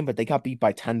Chargers game, but they got beat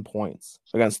by 10 points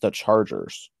against the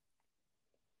Chargers.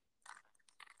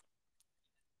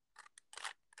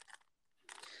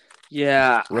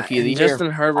 Yeah. Rookie of the year.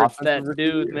 Justin Herbert's that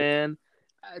dude, man.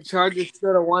 Chargers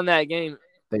should have won that game.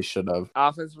 They should have.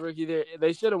 Offensive rookie there.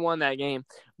 They should have won that game.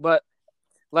 But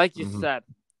like you said,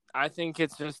 I think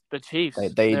it's just the Chiefs.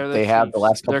 They have the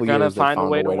last couple years. They're going to find a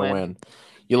way to win.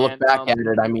 You look back at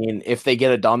it, if they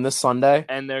get it done this Sunday.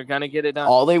 And they're going to get it done.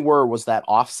 All they was that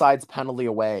offsides penalty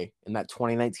away in that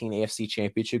 2019 AFC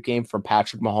Championship game from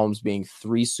Patrick Mahomes being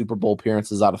 3 Super Bowl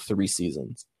appearances out of 3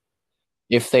 seasons.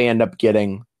 If they end up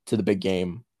getting to the big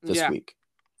game this week.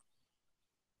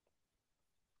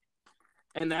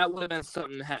 And that would have been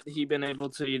something had he been able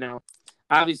to,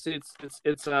 obviously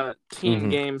it's a team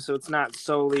game, so it's not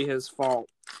solely his fault.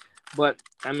 But,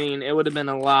 it would have been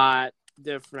a lot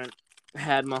different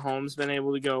had Mahomes been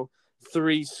able to go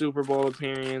 3 Super Bowl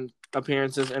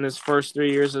appearances in his first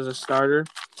 3 years as a starter.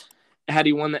 Had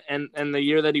he won and the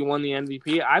year that he won the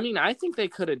MVP, I think they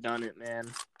could have done it,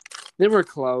 man. They were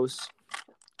close.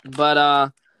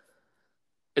 But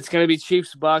it's going to be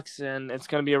Chiefs Bucs, and it's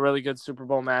going to be a really good Super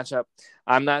Bowl matchup.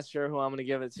 I'm not sure who I'm going to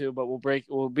give it to, but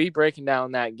we'll be breaking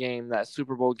down that game, that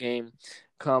Super Bowl game,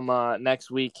 come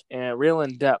next week, and real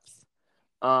in depth,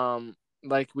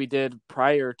 like we did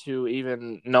prior to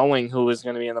even knowing who was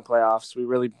going to be in the playoffs. We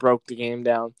really broke the game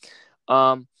down.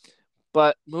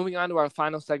 But moving on to our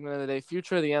final segment of the day,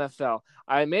 future of the NFL.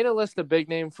 I made a list of big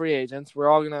name free agents. We're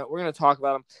gonna talk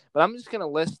about them, but I'm just gonna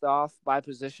list off by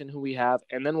position who we have,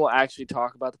 and then we'll actually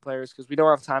talk about the players because we don't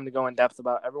have time to go in depth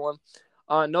about everyone.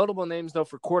 Notable names though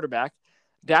for quarterback: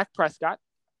 Dak Prescott,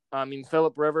 I mean,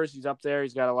 Phillip Rivers, he's up there.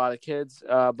 He's got a lot of kids,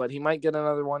 but he might get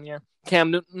another 1 year.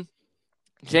 Cam Newton,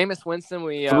 Jameis Winston,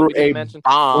 we didn't mention.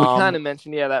 Well, we kind of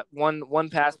mentioned, that one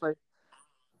pass play,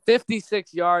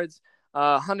 56 yards,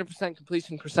 100%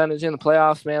 completion percentage in the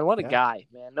playoffs. Man, what a guy,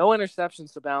 man! No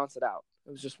interceptions to balance it out.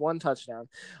 It was just one touchdown.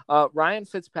 Ryan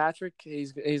Fitzpatrick,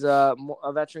 he's a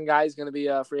veteran guy. He's going to be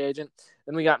a free agent.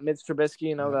 Then we got Mitch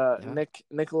Trubisky,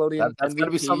 Nickelodeon That's MVP. going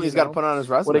to be something he's got to put on his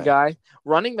resume. What a guy!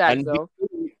 Running back though,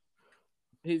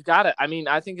 he's got it. I mean,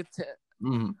 I think it's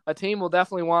a team will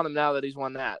definitely want him now that he's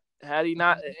won that. Had he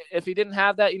not, if he didn't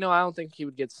have that, I don't think he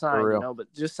would get signed.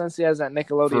 But just since he has that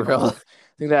Nickelodeon, I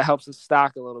think that helps his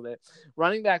stock a little bit.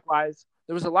 Running back wise,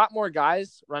 there was a lot more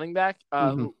guys running back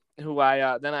who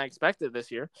I than I expected this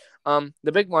year.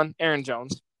 The big one, Aaron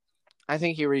Jones. I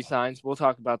think he resigns. We'll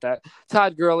talk about that.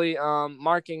 Todd Gurley,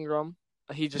 Mark Ingram,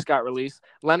 he just got released.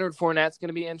 Leonard Fournette's going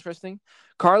to be interesting.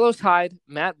 Carlos Hyde,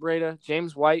 Matt Breida,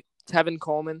 James White, Tevin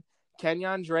Coleman,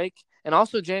 Kenyon Drake, and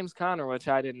also James Conner, which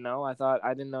I didn't know. I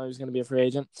didn't know he was going to be a free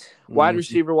agent. Wide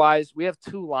receiver wise, we have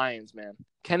two Lions, man.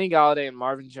 Kenny Galladay and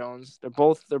Marvin Jones. They're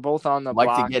both on the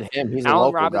block. To get him. He's Allen a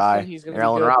local Robinson, guy. He's going to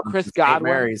be good. Chris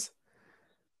Godwin.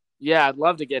 Yeah, I'd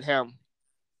love to get him.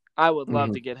 I would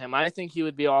love to get him. I think he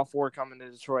would be all for coming to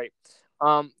Detroit.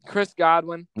 Chris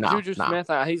Godwin, Juju Smith,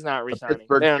 he's not resigning.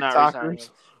 They're not resigning him.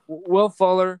 Will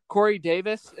Fuller, Corey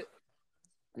Davis.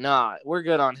 Nah, we're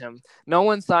good on him. No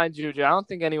one signed Juju. I don't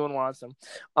think anyone wants him.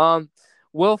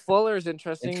 Will Fuller is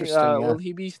interesting. Will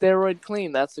he be steroid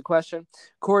clean? That's the question.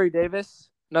 Corey Davis,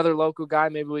 another local guy.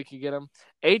 Maybe we could get him.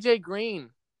 AJ Green,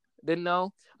 didn't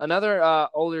know. Another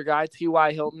older guy,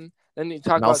 T.Y. Hilton. Then you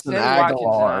talk Nelson about Sammy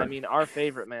Aguilar. Watkins. I mean, our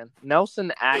favorite, man.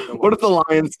 Nelson Aguilar. What if the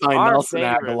Lions signed Nelson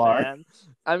Aguilar? Man.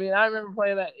 I mean, I remember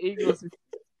playing that Eagles.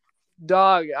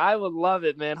 Dog, I would love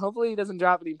it, man. Hopefully he doesn't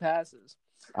drop any passes.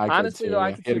 Honestly, though,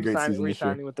 I could see him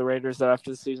re-signing with the Raiders though, after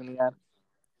the season he had.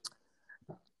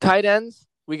 Tight ends,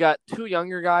 we got two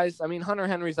younger guys. I mean, Hunter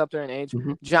Henry's up there in age.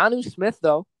 Jonnu Smith,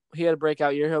 though, he had a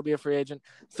breakout year. He'll be a free agent.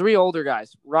 Three older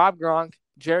guys, Rob Gronk,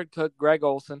 Jared Cook, Greg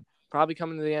Olsen, probably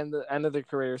coming to the end of their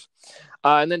careers.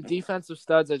 And then defensive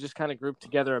studs, I just kind of grouped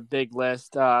together a big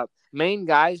list. Main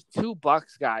guys, two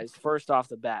Bucks guys, first off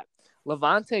the bat.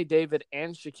 Levante David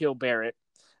and Shaquille Barrett.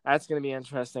 That's going to be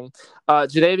interesting.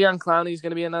 Jadeveon Clowney is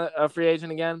going to be a free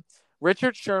agent again.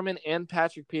 Richard Sherman and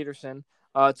Patrick Peterson,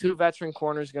 two veteran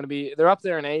corners, they're up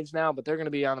there in age now, but they're going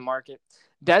to be on the market.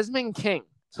 Desmond King.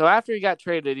 So after he got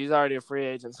traded, he's already a free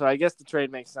agent. So I guess the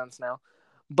trade makes sense now.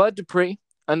 Bud Dupree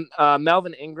and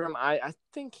Melvin Ingram. I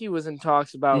think he was in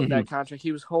talks about that contract.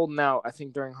 He was holding out, I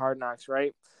think, during Hard Knocks,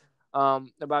 right?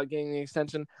 About getting the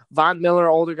extension. Von Miller,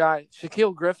 older guy.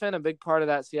 Shaquille Griffin, a big part of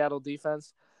that Seattle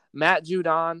defense. Matt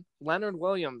Judon, Leonard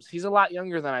Williams. He's a lot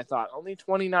younger than I thought. Only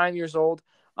 29 years old.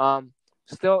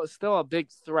 Still a big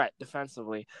threat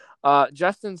defensively.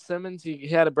 Justin Simmons, he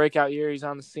had a breakout year. He's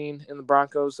on the scene in the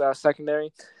Broncos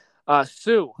secondary.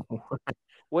 Sue.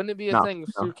 Wouldn't it be a thing if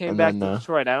Sue came back to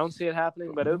Detroit? I don't see it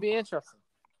happening, but it would be interesting.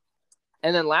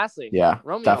 And then lastly,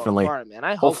 Romeo definitely. Okwara,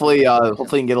 man. Hopefully he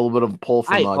can get a little bit of a pull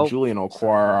from Julian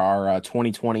Okwara, our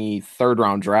 2020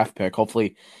 third-round draft pick.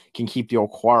 Hopefully can keep the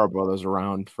Okwara brothers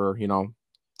around for, 6-7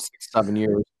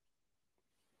 years.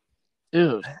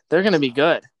 Dude, they're going to be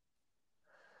good.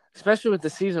 Especially with the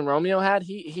season Romeo had.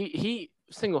 He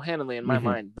single-handedly, in my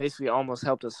mind, basically almost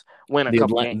helped us win a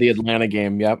couple games. The Atlanta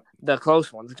game, yep. The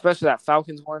close ones, especially that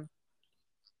Falcons one.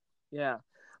 Yeah.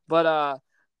 But,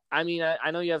 I mean,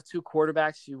 I know you have two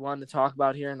quarterbacks you wanted to talk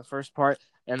about here in the first part,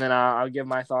 and then I'll give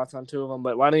my thoughts on two of them.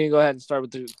 But why don't you go ahead and start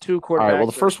with the two quarterbacks? All right, well,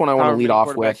 the first one I want to lead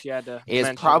off with is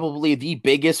mention. Probably the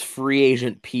biggest free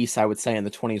agent piece, I would say, in the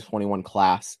 2021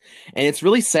 class. And it's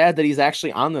really sad that he's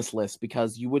actually on this list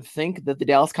because you would think that the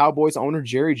Dallas Cowboys owner,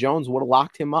 Jerry Jones, would have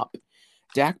locked him up.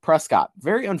 Dak Prescott,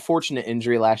 very unfortunate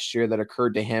injury last year that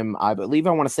occurred to him. I believe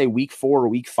I want to say week 4 or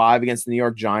week 5 against the New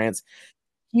York Giants.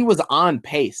 He was on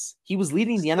pace. He was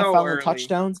leading the NFL in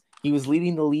touchdowns. He was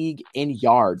leading the league in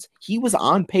yards. He was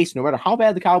on pace, no matter how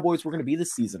bad the Cowboys were going to be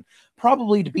this season,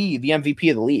 probably to be the MVP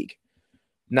of the league.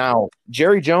 Now,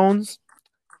 Jerry Jones,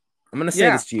 I'm going to say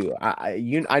this to you.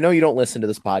 I know you don't listen to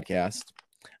this podcast.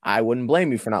 I wouldn't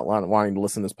blame you for not wanting to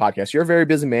listen to this podcast. You're a very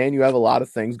busy man. You have a lot of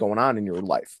things going on in your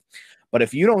life. But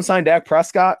if you don't sign Dak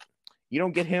Prescott, you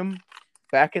don't get him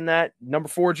back in that number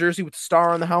 4 jersey with the star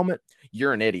on the helmet,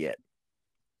 you're an idiot.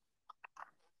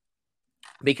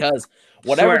 Because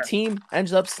whatever team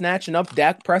ends up snatching up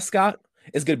Dak Prescott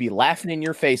is going to be laughing in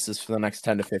your faces for the next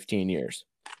 10 to 15 years.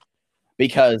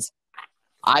 Because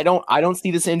I don't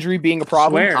see this injury being a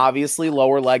problem. Obviously,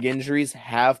 lower leg injuries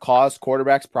have caused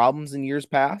quarterbacks problems in years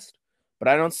past. but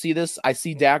I don't see this. I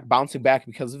see Dak bouncing back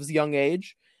because of his young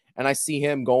age, and I see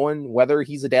him going, whether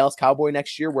he's a Dallas Cowboy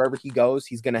next year, wherever he goes,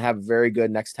 he's going to have a very good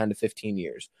next 10 to 15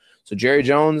 years. So Jerry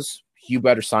Jones, you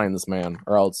better sign this man,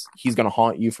 or else he's going to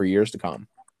haunt you for years to come.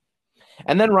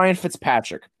 And then Ryan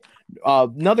Fitzpatrick.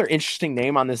 Another interesting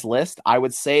name on this list. I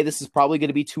would say this is probably going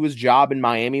to be to his job in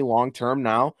Miami long term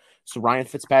now. So Ryan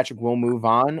Fitzpatrick will move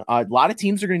on. A lot of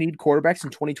teams are going to need quarterbacks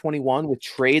in 2021 with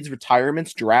trades,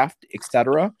 retirements, draft,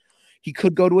 etc. He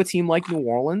could go to a team like New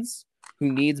Orleans,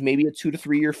 who needs maybe a 2 to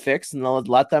 3 year fix, and they'll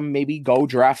let them maybe go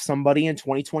draft somebody in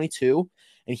 2022,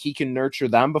 and he can nurture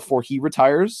them before he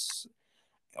retires.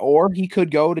 Or he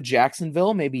could go to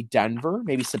Jacksonville, maybe Denver,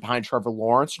 maybe sit behind Trevor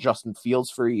Lawrence, Justin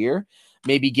Fields for a year,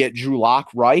 maybe get Drew Lock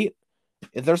right.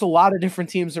 There's a lot of different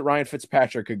teams that Ryan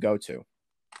Fitzpatrick could go to.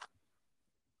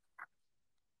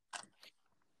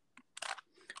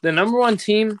 The number one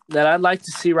team that I'd like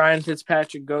to see Ryan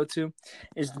Fitzpatrick go to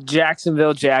is the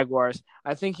Jacksonville Jaguars.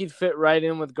 I think he'd fit right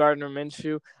in with Gardner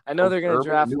Minshew. I know they're going to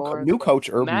draft Lawrence. New coach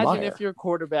Urban Meyer. Imagine if your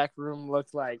quarterback room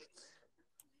looked like –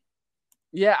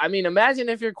 yeah, I mean, imagine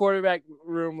if your quarterback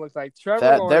room looked like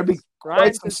Trevor Lawrence, there'd be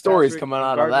Ryan some stories coming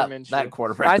out of that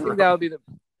quarterback room. I think that would be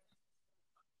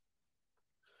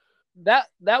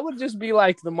that would just be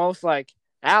like the most like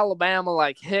Alabama,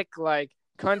 like hick, like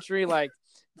country, like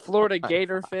Florida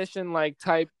Gator fishing, like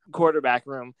type quarterback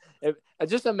room.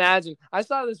 Just imagine. I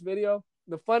saw this video,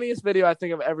 the funniest video I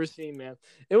think I've ever seen, man.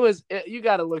 You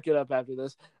got to look it up after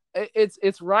this.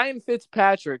 It's Ryan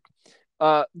Fitzpatrick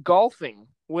golfing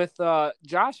with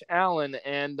Josh Allen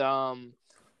and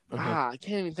I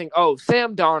can't even think. Oh,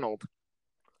 Sam Darnold.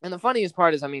 And the funniest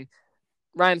part is, I mean,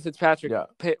 Ryan Fitzpatrick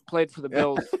played for the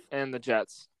Bills and the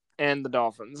Jets and the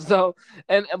Dolphins. So,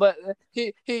 but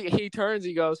he turns,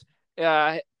 he goes,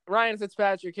 Ryan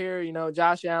Fitzpatrick here,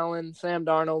 Josh Allen, Sam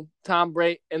Darnold, Tom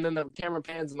Brady, and then the camera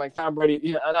pans and like Tom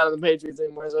Brady, not on the Patriots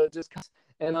anymore. So it just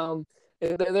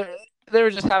they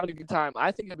were just having a good time.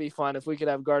 I think it'd be fun if we could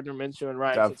have Gardner Minshew and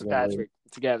Ryan Fitzpatrick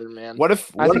together, man. I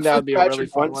think that would be a really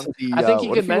fun one. I think he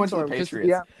could mentor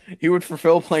him. He would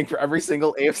fulfill playing for every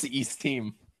single AFC East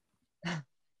team.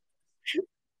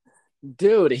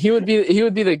 Dude, he would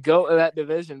be the GOAT of that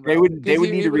division. Bro. They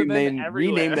would need to rename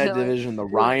that division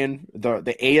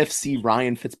the AFC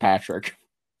Ryan Fitzpatrick.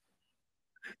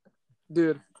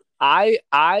 Dude, I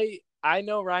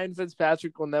know Ryan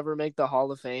Fitzpatrick will never make the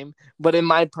Hall of Fame, but in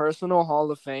my personal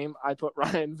Hall of Fame, I put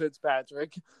Ryan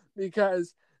Fitzpatrick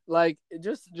because, like,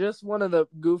 just one of the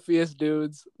goofiest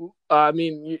dudes. I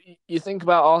mean, you think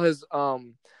about all his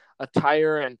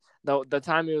attire and the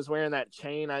time he was wearing that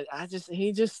chain.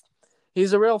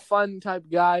 He's a real fun type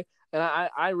guy, and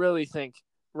I really think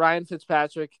Ryan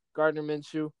Fitzpatrick, Gardner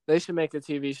Minshew, they should make a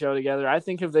TV show together. I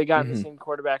think if they got in the same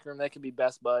quarterback room, they could be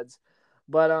best buds.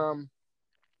 But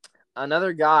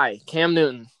another guy, Cam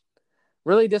Newton,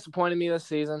 really disappointed me this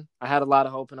season. I had a lot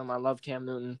of hope in him. I love Cam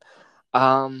Newton.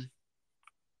 I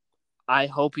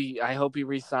hope he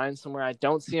re-signs somewhere. I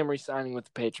don't see him re-signing with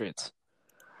the Patriots.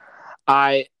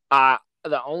 The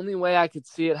only way I could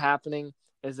see it happening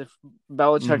is if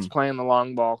Belichick's playing the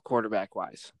long ball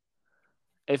quarterback-wise.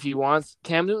 If he wants –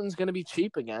 Cam Newton's going to be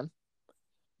cheap again.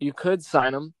 You could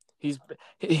sign him. There's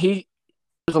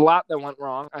a lot that went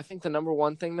wrong. I think the number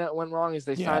one thing that went wrong is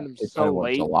they signed him so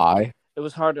late. July. It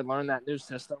was hard to learn that new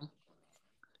system.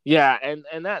 Yeah,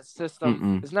 and that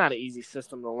system is not an easy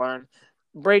system to learn.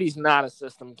 Brady's not a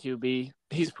system QB.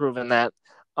 He's proven that.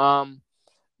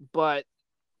 But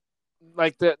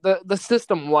like the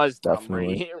system was Tom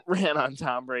Brady. It ran on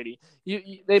Tom Brady.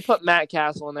 They put Matt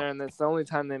Castle in there, and that's the only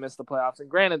time they missed the playoffs. And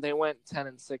granted, they went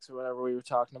 10-6 or whatever we were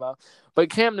talking about.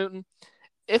 But Cam Newton,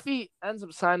 if he ends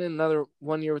up signing another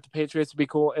 1 year with the Patriots, it'd be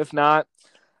cool. If not,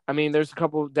 I mean, there's a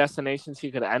couple of destinations he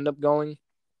could end up going.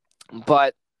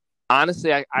 But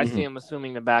honestly, I see him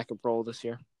assuming the backup role this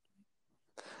year.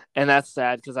 And that's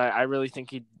sad because I really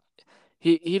think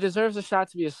he deserves a shot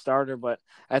to be a starter, but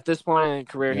at this point in his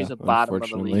career, he's a bottom of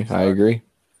the league. I agree.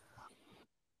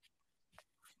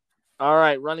 All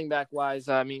right, running back wise,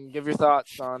 I mean, give your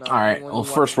thoughts on. All right. Well,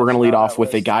 first we're going to lead off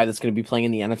with a guy that's going to be playing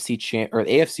in the NFC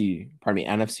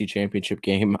Championship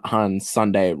game on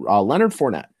Sunday. Leonard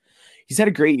Fournette. He's had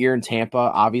a great year in Tampa.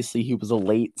 Obviously, he was a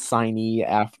late signee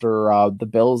after the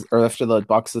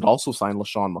Bucs had also signed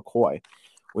LaShawn McCoy,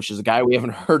 which is a guy we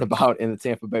haven't heard about in the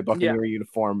Tampa Bay Buccaneer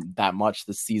uniform that much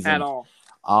this season at all.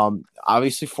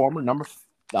 Obviously, former number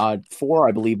 4,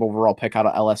 I believe, overall pick out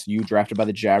of LSU, drafted by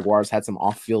the Jaguars, had some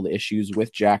off-field issues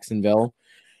with Jacksonville.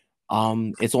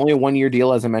 It's only a 1-year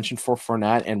deal, as I mentioned, for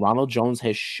Fournette, and Ronald Jones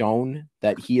has shown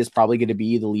that he is probably going to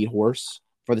be the lead horse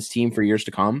for this team for years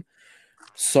to come.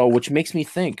 So, which makes me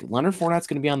think Leonard Fournette's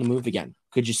going to be on the move again.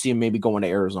 Could you see him maybe going to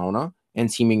Arizona and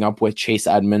teaming up with Chase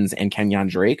Edmonds and Kenyon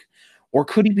Drake? Or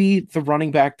could he be the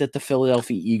running back that the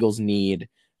Philadelphia Eagles need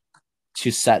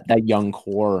to set that young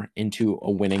core into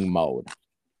a winning mode?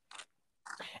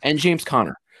 And James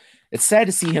Conner. It's sad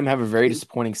to see him have a very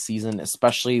disappointing season,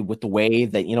 especially with the way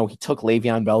that, he took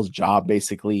Le'Veon Bell's job,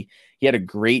 basically. He had a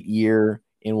great year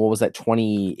in,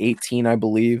 2018, I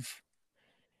believe.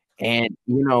 And,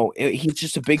 he's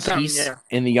just a big piece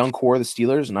in the young core of the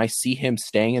Steelers, and I see him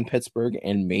staying in Pittsburgh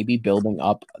and maybe building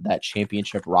up that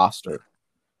championship roster.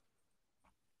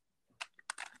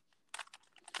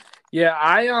 Yeah,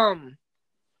 I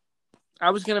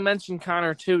was going to mention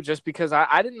Connor, too, just because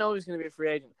I didn't know he was going to be a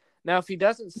free agent. Now, if he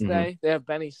doesn't stay, they have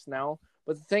Benny Snell.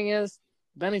 But the thing is,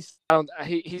 Benny Snell,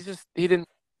 he didn't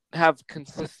have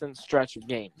consistent stretch of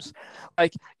games.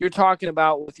 Like you're talking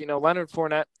about with, Leonard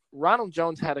Fournette, Ronald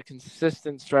Jones had a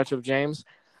consistent stretch of games.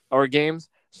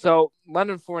 So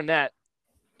Leonard Fournette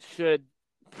should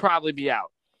probably be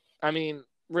out. I mean,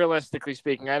 realistically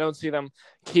speaking, I don't see them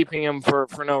keeping him for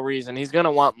no reason. He's going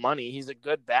to want money. He's a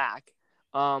good back.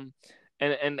 And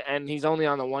he's only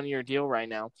on the 1-year deal right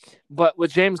now. But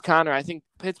with James Conner, I think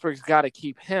Pittsburgh's got to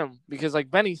keep him because like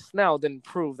Benny Snell didn't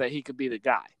prove that he could be the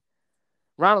guy.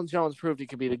 Ronald Jones proved he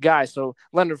could be the guy, so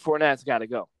Leonard Fournette's got to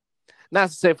go. Not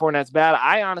to say Fournette's bad.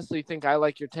 I honestly think I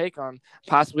like your take on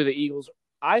possibly the Eagles.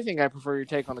 I think I prefer your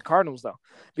take on the Cardinals, though,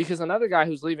 because another guy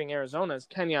who's leaving Arizona is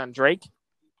Kenyon Drake.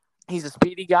 He's a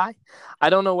speedy guy. I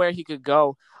don't know where he could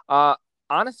go.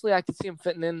 Honestly, I could see him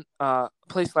fitting in a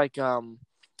place like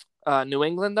New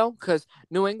England, though, because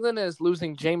New England is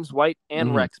losing James White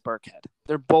and Rex Burkhead.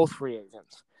 They're both free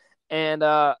agents. And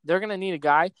they're going to need a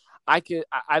guy.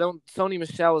 Sony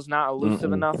Michel is not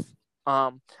elusive enough.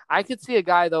 I could see a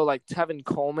guy, though, like Tevin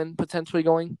Coleman potentially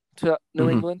going to New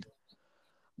England.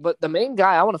 But the main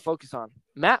guy I want to focus on,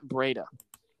 Matt Breida.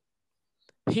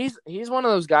 He's one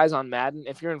of those guys on Madden.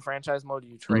 If you're in franchise mode,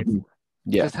 you trade for.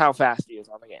 Yeah. Just how fast he is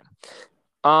on the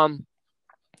game.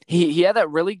 He had that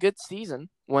really good season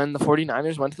when the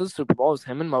 49ers went to the Super Bowl. It was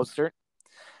him and Mostert.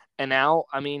 And now,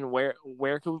 I mean, where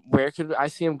could I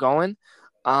see him going?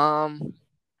 I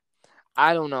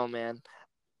don't know, man.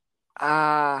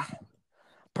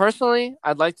 Personally,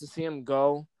 I'd like to see him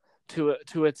go to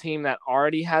a team that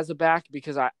already has a back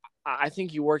because I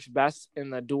think he works best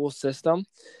in the dual system.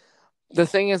 The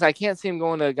thing is, I can't see him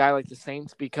going to a guy like the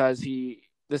Saints because the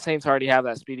Saints already have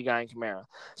that speedy guy in Kamara.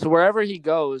 So wherever he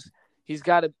goes, he's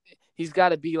got to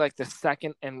be like the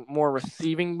second and more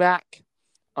receiving back.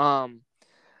 I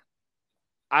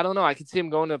don't know. I could see him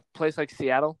going to a place like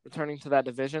Seattle, returning to that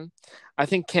division. I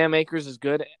think Cam Akers is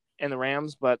good in the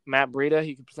Rams, but Matt Breida,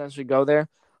 he could potentially go there.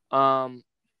 I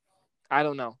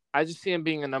don't know. I just see him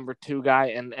being a number 2 guy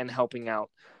and helping out.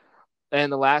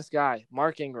 And the last guy,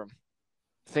 Mark Ingram,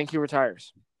 I think he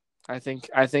retires. I think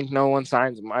no one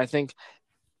signs him.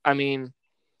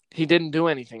 He didn't do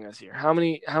anything this year. How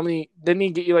many didn't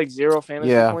he get you like 0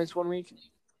 fantasy points one week?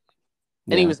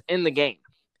 And he was in the game.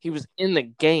 He was in the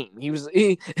game.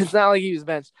 It's not like he was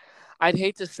benched. I'd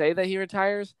hate to say that he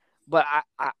retires, but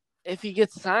if he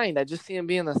gets signed, I just see him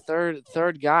being the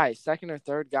third guy, second or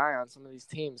third guy on some of these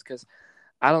teams because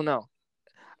I don't know.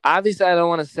 Obviously, I don't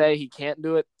want to say he can't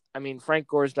do it. I mean, Frank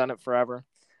Gore's done it forever.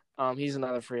 He's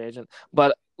another free agent.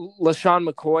 But LaShawn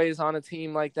McCoy is on a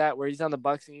team like that where he's on the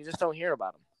Bucs and you just don't hear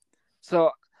about him. So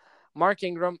Mark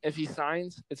Ingram, if he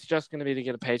signs, it's just going to be to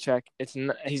get a paycheck.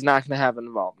 He's not going to have an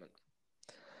involvement.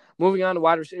 Moving on to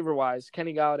wide receiver-wise,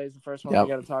 Kenny Golladay is the first one we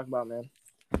got to talk about, man.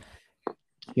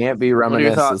 Can't be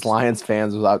reminiscent as Lions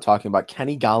fans without talking about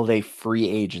Kenny Golladay free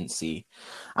agency.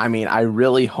 I mean, I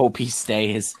really hope he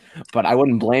stays, but I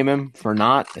wouldn't blame him for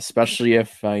not, especially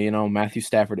if, Matthew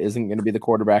Stafford isn't going to be the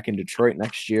quarterback in Detroit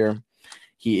next year.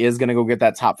 He is going to go get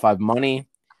that top 5 money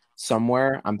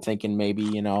somewhere. I'm thinking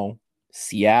maybe,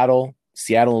 Seattle.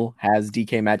 Seattle has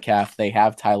DK Metcalf. They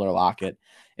have Tyler Lockett.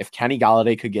 If Kenny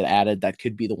Golladay could get added, that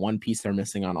could be the one piece they're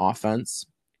missing on offense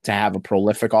to have a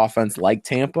prolific offense like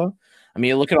Tampa. I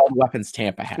mean, look at all the weapons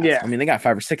Tampa has. Yeah. I mean, they got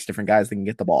 5 or 6 different guys that can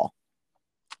get the ball.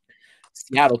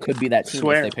 Seattle could be that team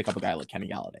if they pick up a guy like Kenny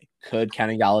Golladay. Could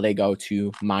Kenny Golladay go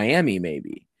to Miami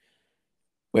maybe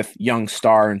with young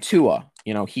Star and Tua?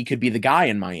 He could be the guy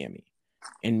in Miami.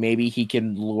 And maybe he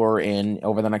can lure in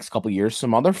over the next couple of years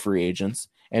some other free agents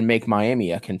and make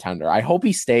Miami a contender. I hope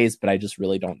he stays, but I just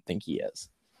really don't think he is.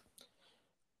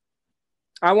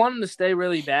 I want him to stay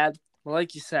really bad. Well,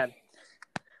 like you said,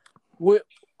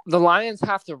 the Lions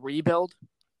have to rebuild,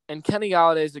 and Kenny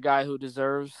Golladay is a guy who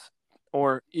deserves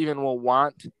or even will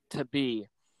want to be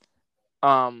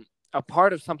a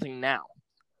part of something now.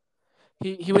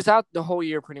 he was out the whole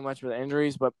year pretty much with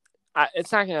injuries, but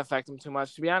it's not going to affect him too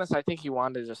much. To be honest, I think he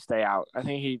wanted to just stay out. I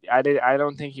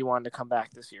don't think he wanted to come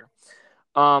back this year.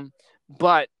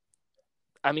 But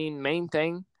I mean, main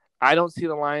thing, I don't see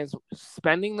the Lions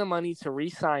spending the money to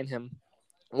re-sign him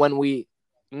when we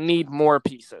need more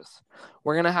pieces.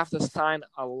 We're going to have to sign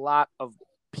a lot of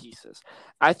pieces.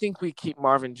 I think we keep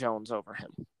Marvin Jones over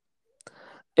him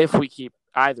if we keep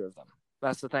either of them.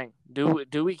 That's the thing. Do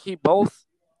we keep both?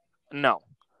 No.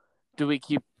 Do we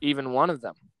keep even one of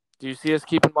them? Do you see us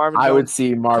keeping Marvin Jones? I would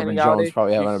see Marvin Kenny Jones Galladay?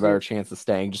 probably having a better chance of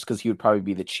staying just because he would probably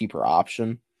be the cheaper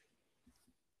option.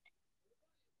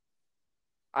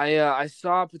 I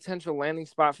saw a potential landing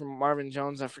spot from Marvin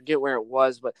Jones. I forget where it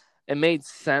was, but it made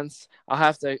sense. I'll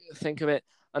have to think of it.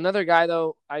 Another guy,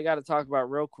 though, I got to talk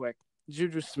about real quick,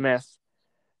 Juju Smith.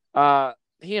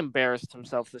 He embarrassed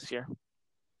himself this year.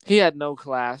 He had no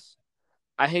class.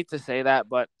 I hate to say that,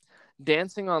 but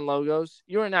dancing on logos,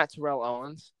 you are not Terrell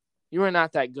Owens. You are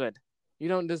not that good. You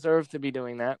don't deserve to be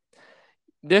doing that.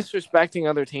 Disrespecting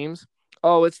other teams.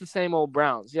 Oh, it's the same old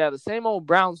Browns. Yeah, the same old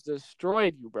Browns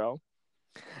destroyed you, bro.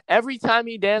 Every time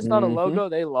he danced on a logo,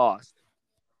 they lost.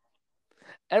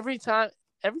 Every time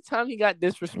he got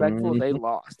disrespectful, they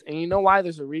lost. And you know why?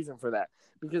 There's a reason for that.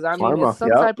 Because I mean, it's some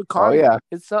type of karma. Oh, yeah.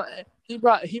 It's he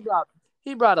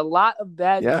brought a lot of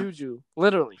bad juju,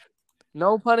 literally.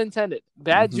 No pun intended.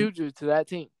 Bad juju to that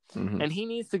team. And he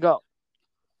needs to go.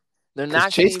 They're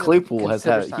not Chase Claypool he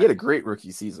had a great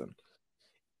rookie season.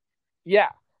 Yeah.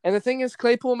 And the thing is,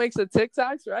 Claypool makes the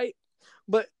TikToks, right?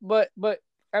 But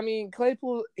I mean,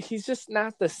 Claypool, he's just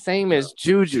not the same as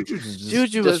Juju.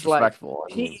 Juju is like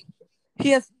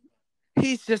he's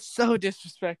just so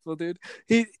disrespectful, dude.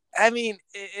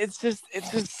 It's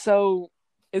just so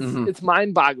it's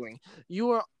mind-boggling.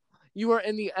 You are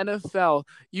in the NFL.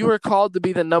 You are called to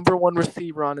be the number one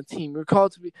receiver on a team. You're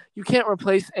called to be. You can't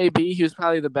replace AB. He was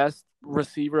probably the best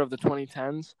receiver of the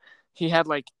 2010s. He had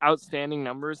like outstanding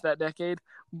numbers that decade.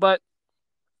 But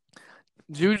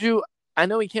Juju, I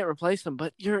know he can't replace him,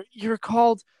 but you're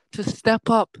called to step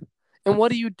up. And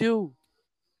what do?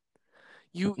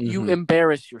 You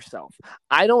embarrass yourself.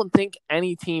 I don't think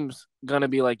any team's gonna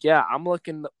be like, yeah,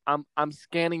 I'm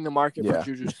scanning the market for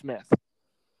Juju Smith.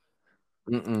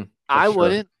 I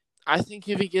wouldn't. I think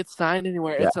if he gets signed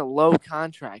anywhere, it's a low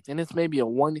contract, and it's maybe a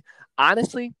one.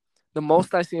 Honestly, the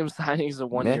most I see him signing is a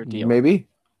 1-year deal. Maybe.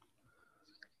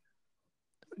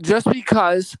 Just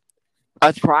because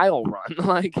a trial run,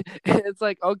 like it's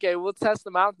like, okay, we'll test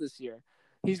him out this year.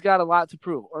 He's got a lot to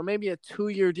prove, or maybe a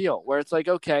 2-year deal where it's like,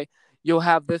 okay, you'll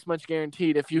have this much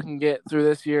guaranteed if you can get through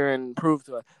this year and prove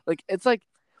to it. Like it's like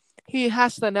he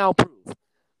has to now prove.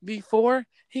 Before,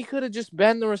 he could have just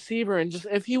been the receiver and just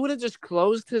if he would have just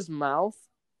closed his mouth,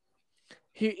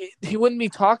 he wouldn't be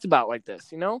talked about like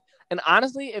this, you know? And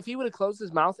honestly, if he would have closed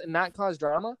his mouth and not caused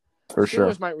drama,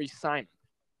 Steelers might re-sign him.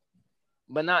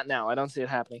 But not now. I don't see it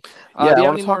happening. I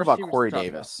want to talk about Corey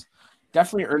Davis.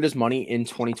 Definitely earned his money in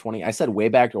 2020. I said way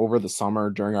back over the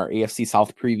summer during our AFC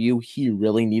South preview, he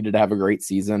really needed to have a great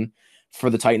season for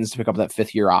the Titans to pick up that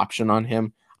 5th-year option on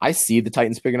him. I see the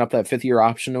Titans picking up that 5th-year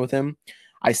option with him.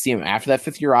 I see him after that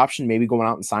 5th-year option, maybe going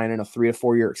out and signing a 3 to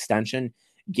 4 year extension,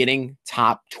 getting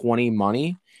top 20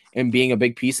 money, and being a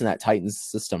big piece in that Titans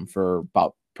system for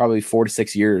about probably 4 to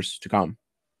 6 years to come.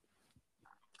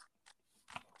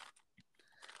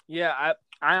 Yeah,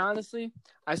 I honestly,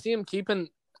 I see him keeping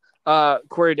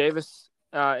Corey Davis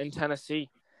in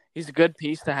Tennessee. He's a good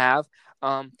piece to have.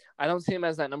 I don't see him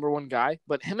as that number one guy,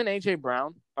 but him and A.J.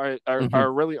 Brown are a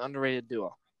really underrated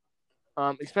duo.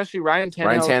 Especially Ryan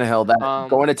Tannehill.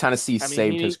 Going to Tennessee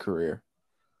saved his career.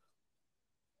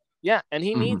 Yeah, and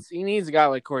he needs a guy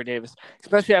like Corey Davis,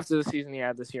 especially after the season he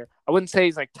had this year. I wouldn't say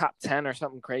he's like top 10 or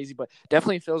something crazy, but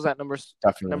definitely fills that number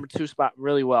 2 spot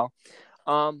really well.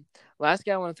 Last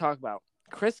guy I want to talk about,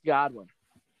 Chris Godwin.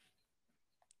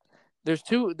 There's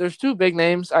two big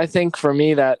names, I think, for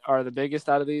me that are the biggest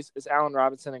out of these is Allen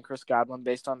Robinson and Chris Godwin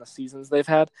based on the seasons they've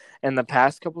had and the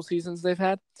past couple seasons they've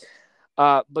had.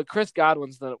 But Chris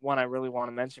Godwin's the one I really want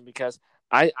to mention because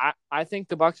I think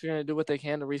the Bucs are going to do what they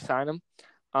can to re-sign him.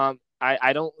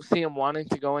 I don't see him wanting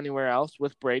to go anywhere else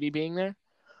with Brady being there.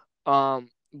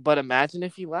 But imagine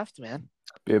if he left, man.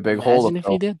 Be a big hole. Imagine if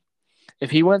he did.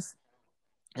 If he went,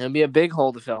 it would be a big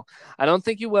hole to fill. I don't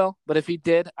think he will, but if he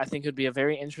did, I think it would be a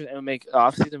very interesting. It would make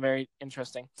offseason very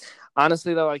interesting.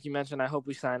 Honestly, though, like you mentioned, I hope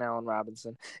we sign Allen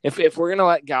Robinson. If we're gonna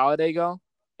let Galladay go,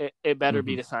 it better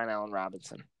be to sign Allen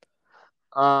Robinson.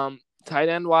 Tight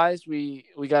end wise, we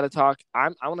got to talk. I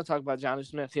want to talk about Jonnu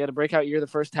Smith. He had a breakout year the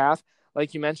first half,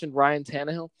 like you mentioned. Ryan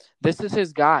Tannehill. This is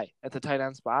his guy at the tight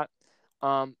end spot.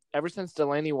 Ever since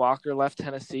Delaney Walker left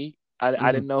Tennessee,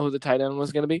 I didn't know who the tight end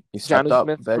was going to be. He stepped Johnny up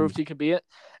Smith big. proved he could be it,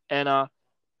 and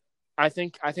I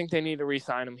think they need to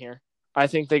re-sign him here. I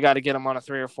think they got to get him on a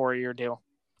 3 or 4 year deal.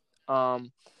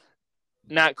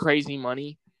 Not crazy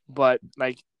money, but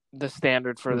like the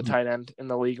standard for the tight end in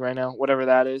the league right now, whatever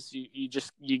that is,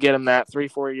 you get him that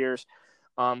 3-4 years,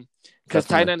 because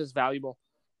tight end is valuable.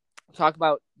 Talk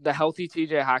about the healthy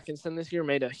T.J. Hockenson this year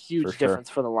made a huge difference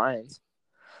for the Lions.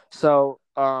 So,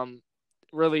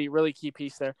 really, really key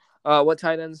piece there. What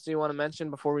tight ends do you want to mention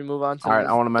before we move on to All right,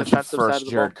 I want to mention first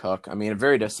Jared Cook. I mean, a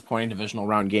very disappointing divisional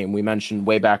round game. We mentioned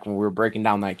way back when we were breaking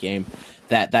down that game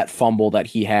that fumble that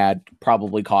he had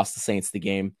probably cost the Saints the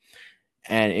game.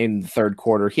 And in the third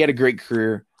quarter, he had a great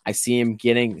career. I see him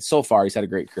getting, so far, he's had a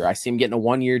great career. I see him getting a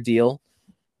 1-year deal,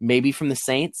 maybe from the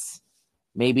Saints,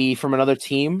 maybe from another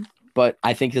team. But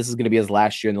I think this is going to be his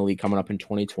last year in the league coming up in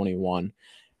 2021.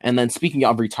 And then speaking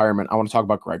of retirement, I want to talk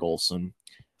about Greg Olsen.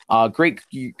 Great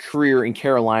career in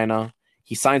Carolina.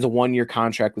 He signs a 1-year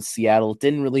contract with Seattle.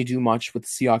 Didn't really do much with the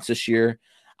Seahawks this year.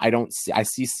 I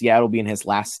see Seattle being his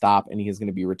last stop, and he's going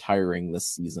to be retiring this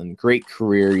season. Great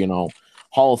career,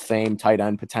 Hall of Fame tight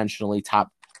end, potentially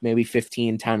top maybe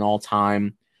 15, 10 all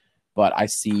time. But I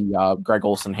see Greg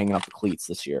Olsen hanging up the cleats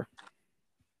this year.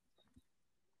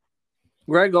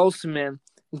 Greg Olsen, man,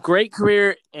 great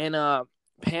career in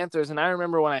Panthers, and I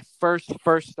remember when I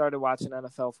first started watching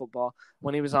NFL football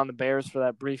when he was on the Bears for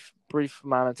that brief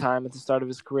amount of time at the start of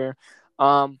his career.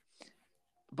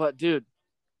 But dude,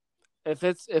 if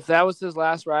that was his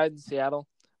last ride in Seattle,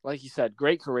 like you said,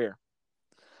 great career,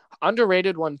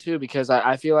 underrated one too, because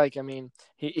I feel like, I mean,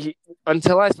 he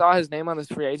until I saw his name on this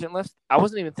free agent list, I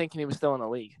wasn't even thinking he was still in the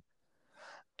league,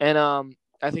 and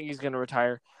I think he's going to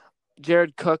retire.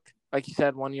 Jared Cook, like you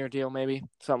said, 1-year deal, maybe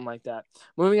something like that.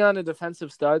 Moving on to defensive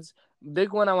studs,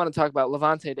 big one I want to talk about,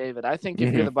 Levante David. I think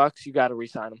if you're the Bucs, you got to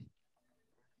re-sign him.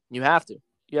 You have to.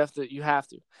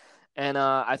 And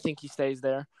I think he stays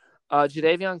there.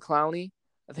 Jadeveon Clowney,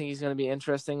 I think he's going to be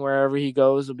interesting. Wherever he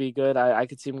goes will be good. I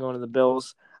could see him going to the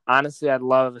Bills. Honestly, I'd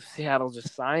love if Seattle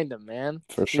just signed him, man.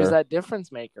 For sure. He was that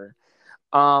difference maker.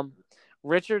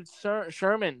 Richard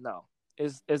Sherman, though,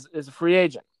 is a free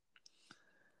agent.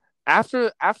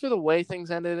 After the way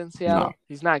things ended in Seattle,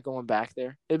 he's not going back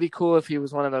there. It'd be cool if he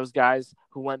was one of those guys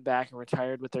who went back and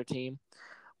retired with their team,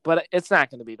 but it's not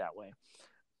going to be that way.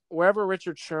 Wherever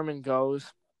Richard Sherman goes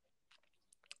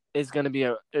is going to be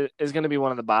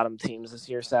one of the bottom teams this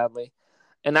year, sadly.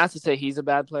 And not to say he's a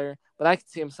bad player, but I could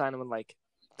see him signing with like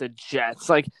the Jets,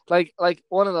 like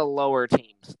one of the lower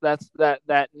teams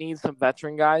that needs some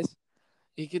veteran guys.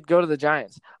 He could go to the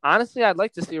Giants. Honestly, I'd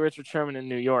like to see Richard Sherman in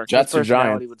New York. Jets or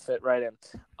Giants would fit right in.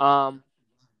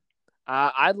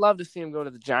 I'd love to see him go to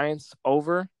the Giants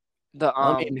over the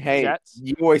Jets.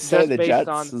 You always say the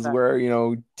Jets is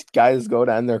where guys go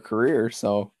to end their career.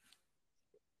 So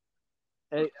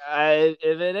if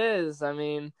it is, I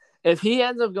mean, if he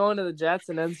ends up going to the Jets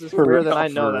and ends his career, then I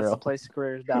know that's the place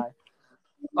careers die.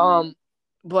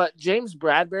 But James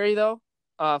Bradbury, though,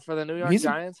 for the New York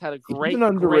Giants, had a great, an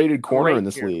underrated corner in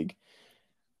this year. league.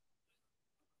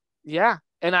 Yeah,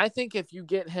 and I think if you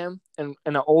get him and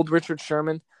an old Richard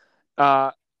Sherman,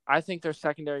 I think their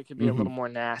secondary could be a little more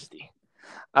nasty.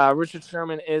 Richard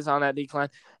Sherman is on that decline,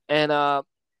 and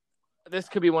this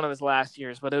could be one of his last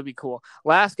years, but it would be cool.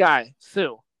 Last guy,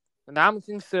 Sue.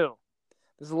 Ndamukong Suh.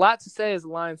 There's a lot to say as a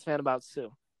Lions fan about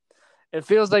Sue. It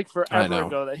feels like forever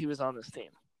ago that he was on this team.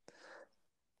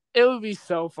 It would be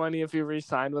so funny if he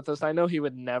re-signed with us. I know he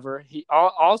would never.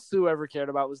 All Sue ever cared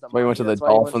about was the money. He went to the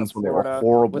Dolphins when they were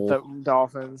horrible. With the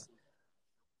Dolphins.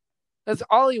 That's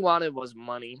all he wanted was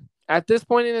money. At this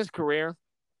point in his career,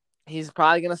 he's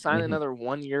probably going to sign another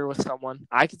 1 year with someone.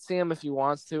 I could see him if he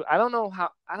wants to. I don't know how.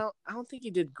 I don't think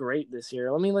he did great this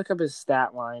year. Let me look up his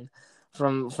stat line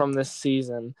from this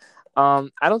season. I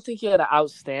don't think he had an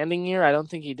outstanding year. I don't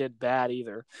think he did bad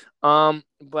either.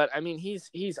 But I mean,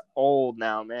 he's old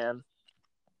now, man.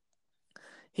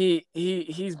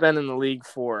 He's been in the league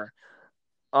for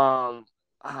a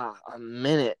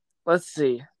minute. Let's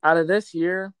see. Out of this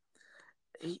year,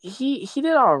 he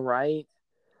did all right.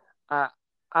 I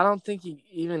don't think he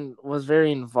even was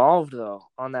very involved though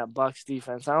on that Bucs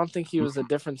defense. I don't think he was a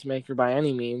difference maker by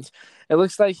any means. It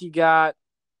looks like he got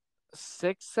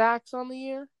 6 sacks on the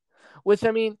year. Which,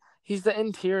 I mean, he's the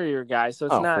interior guy, so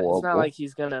it's not like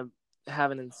he's going to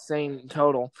have an insane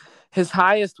total. His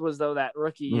highest was, though, that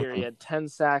rookie year. He had 10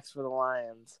 sacks for the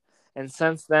Lions. And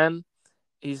since then,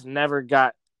 he's never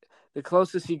got – the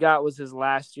closest he got was his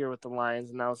last year with the Lions,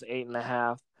 and that was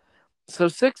 8.5. So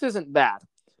 6 isn't bad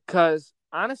because,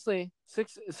 honestly,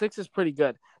 Six is pretty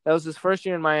good. That was his first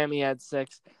year in Miami. He had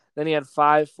 6. Then he had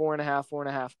 5, 4.5,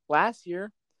 4.5. Last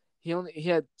year, he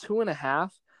had 2.5.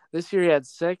 This year he had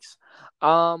 6.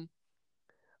 I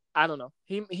don't know.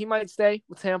 He might stay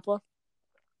with Tampa.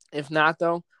 If not,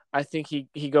 though, I think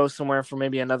he goes somewhere for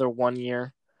maybe another 1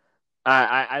 year.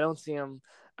 I don't see him.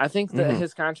 I think that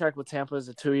his contract with Tampa is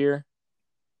a 2-year.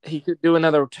 He could do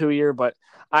another 2-year, but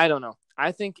I don't know.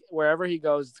 I think wherever he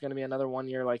goes, it's going to be another 1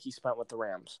 year like he spent with the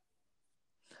Rams.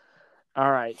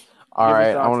 All right. All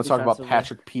right. I want to talk about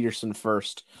Patrick Peterson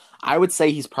first. I would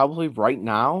say he's probably right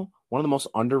now one of the most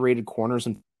underrated corners.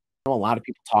 And I know a lot of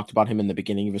people talked about him in the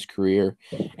beginning of his career,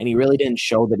 and he really didn't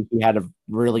show that he had a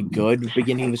really good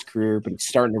beginning of his career, but he's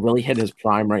starting to really hit his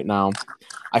prime right now.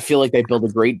 I feel like they build a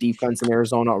great defense in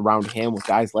Arizona around him with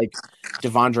guys like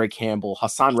Devondre Campbell.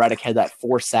 Hassan Reddick had that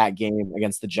 4-sack game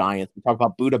against the Giants. We talk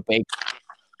about Budda Baker.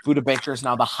 Budda Baker is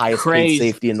now the highest paid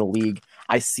safety in the league.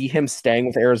 I see him staying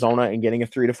with Arizona and getting a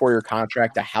 3 to 4 year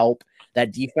contract to help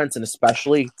that defense and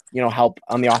especially, help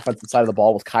on the offensive side of the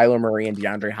ball with Kyler Murray and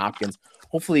DeAndre Hopkins.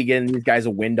 Hopefully getting these guys a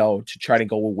window to try to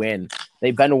go win.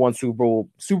 They've been to one Super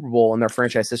Bowl in their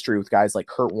franchise history with guys like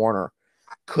Kurt Warner.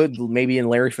 Could maybe in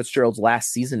Larry Fitzgerald's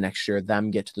last season next year,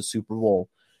 them get to the Super Bowl.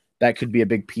 That could be a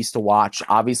big piece to watch.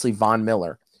 Obviously, Von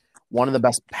Miller, one of the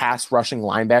best pass rushing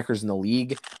linebackers in the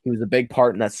league. He was a big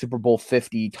part in that Super Bowl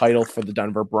 50 title for the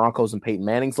Denver Broncos and Peyton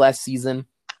Manning's last season.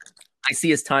 I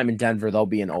see his time in Denver, though,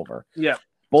 being over. Yeah.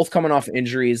 Both coming off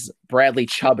injuries. Bradley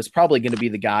Chubb is probably going to be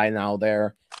the guy now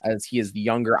there as he is the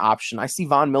younger option. I see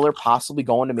Von Miller possibly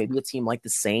going to maybe a team like the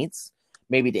Saints,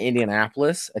 maybe to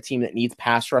Indianapolis, a team that needs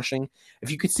pass rushing.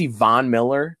 If you could see Von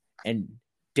Miller and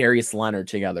Darius Leonard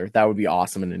together, that would be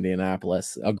awesome in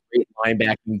Indianapolis. A great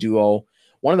linebacking duo.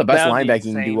 One of the best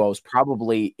linebacking duos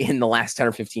probably in the last 10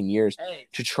 or 15 years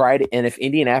to try to, and if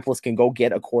Indianapolis can go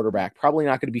get a quarterback, probably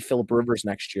not going to be Phillip Rivers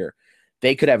next year.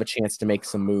 They could have a chance to make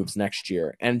some moves next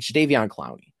year. And Jadeveon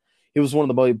Clowney, he was one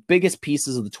of the biggest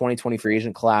pieces of the 2020 free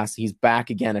agent class. He's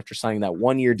back again after signing that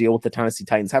 1-year deal with the Tennessee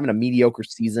Titans, having a mediocre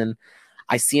season.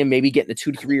 I see him maybe getting a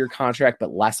 2 to 3 year contract,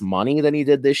 but less money than he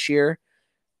did this year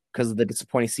because of the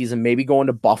disappointing season. Maybe going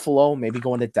to Buffalo, maybe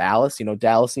going to Dallas.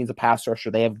 Dallas needs a pass rusher.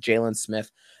 They have Jalen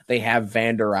Smith. They have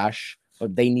Van Der Esch,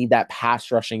 but they need that pass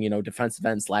rushing, defensive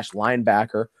end /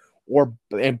 linebacker. Or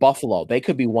in Buffalo, they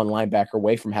could be one linebacker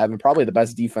away from having probably the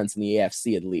best defense in the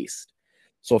AFC at least.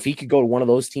 So if he could go to one of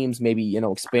those teams, maybe,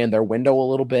 expand their window a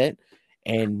little bit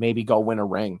and maybe go win a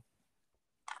ring.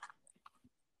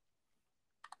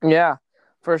 Yeah,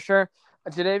 for sure.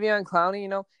 Jadeveon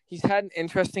Clowney, he's had an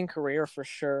interesting career for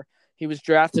sure. He was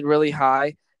drafted really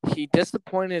high. He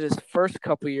disappointed his first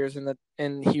couple years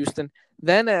in Houston.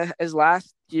 Then his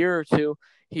last year or two,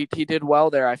 he did well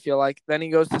there, I feel like. Then he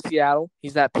goes to Seattle.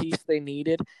 He's that piece they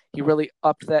needed. He really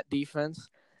upped that defense.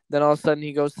 Then all of a sudden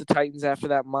he goes to Titans after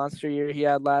that monster year he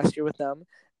had last year with them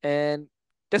and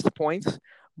disappoints.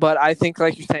 But I think,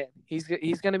 like you're saying, he's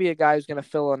going to be a guy who's going to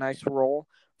fill a nice role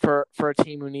for a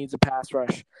team who needs a pass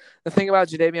rush. The thing about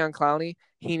Jadeveon Clowney,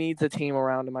 he needs a team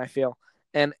around him, I feel.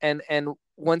 And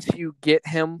once you get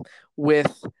him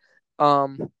with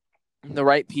the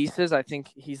right pieces, I think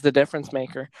he's the difference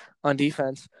maker on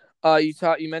defense.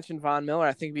 You mentioned Von Miller.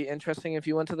 I think it'd be interesting if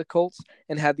you went to the Colts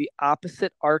and had the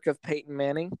opposite arc of Peyton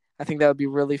Manning. I think that would be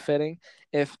really fitting.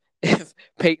 If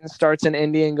Peyton starts in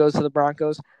Indy and goes to the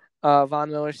Broncos, Von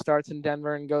Miller starts in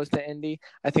Denver and goes to Indy.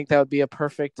 I think that would be a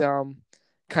perfect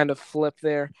kind of flip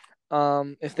there.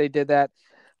 If they did that,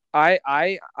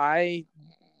 I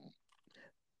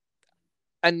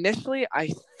initially I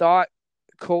thought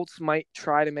Colts might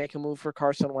try to make a move for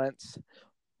Carson Wentz,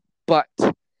 but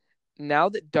now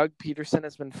that Doug Peterson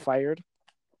has been fired,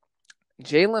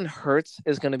 Jalen Hurts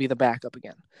is going to be the backup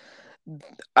again.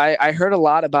 I heard a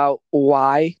lot about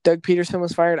why Doug Peterson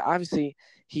was fired. Obviously,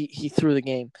 he threw the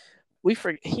game.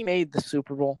 He made the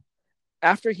Super Bowl.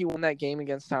 After he won that game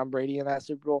against Tom Brady in that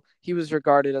Super Bowl, he was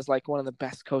regarded as like one of the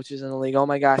best coaches in the league. Oh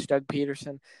my gosh, Doug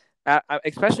Peterson.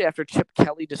 Especially after Chip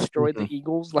Kelly destroyed the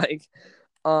Eagles,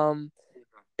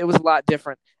 it was a lot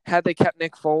different. Had they kept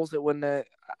Nick Foles, it wouldn't have,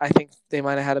 I think they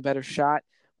might have had a better shot.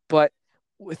 But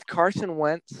with Carson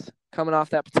Wentz coming off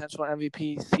that potential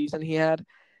MVP season he had,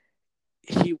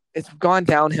 it's gone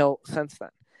downhill since then.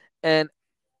 And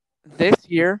this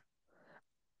year,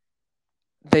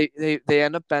 they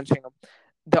end up benching him.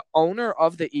 The owner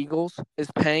of the Eagles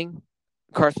is paying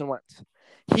Carson Wentz.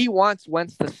 He wants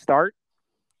Wentz to start,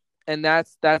 and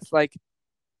that's like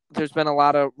there's been a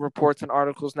lot of reports and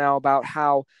articles now about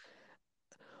how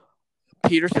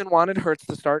Peterson wanted Hurts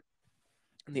to start,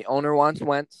 and the owner wants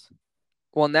Wentz.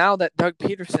 Well, now that Doug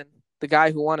Peterson the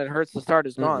guy who wanted Hurts to start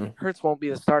is gone. Hurts won't be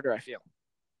the starter, I feel.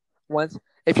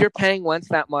 If you're paying Wentz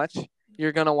that much,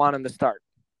 you're going to want him to start.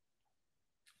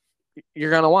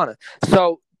 You're going to want to.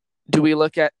 So do we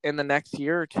look at in the next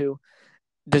year or two,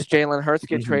 does Jalen Hurts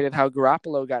get traded how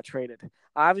Garoppolo got traded?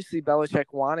 Obviously, Belichick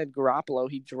wanted Garoppolo.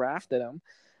 He drafted him.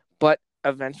 But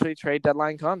eventually trade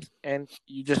deadline comes, and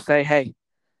you just say, hey,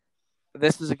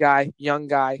 this is a guy, young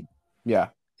guy. Yeah.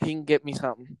 He can get me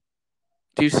something.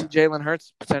 Do you see Jalen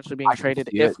Hurts potentially being traded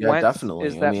if Wentz definitely.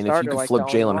 is that starter? If you could flip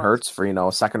Jalen Hurts for,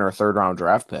 a second or third round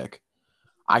draft pick,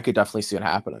 I could definitely see it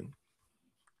happening.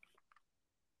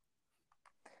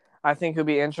 I think it would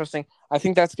be interesting. I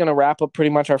think that's going to wrap up pretty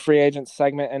much our free agent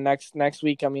segment. And next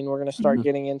week, I mean, we're going to start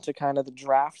getting into kind of the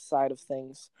draft side of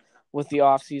things with the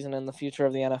offseason and the future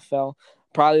of the NFL.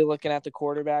 Probably looking at the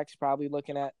quarterbacks, probably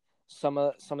looking at some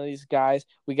of these guys.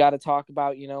 We got to talk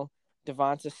about,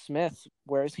 Devonta Smith.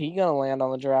 Where is he going to land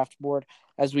on the draft board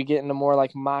as we get into more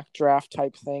like mock draft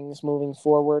type things moving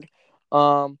forward?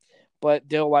 But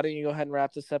Dill, why don't you go ahead and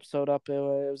wrap this episode up? It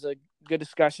was a good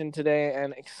discussion today,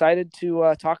 and excited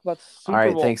to talk about the Super Bowl.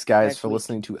 All right, thanks guys for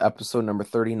listening to episode number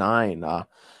 39.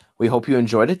 We hope you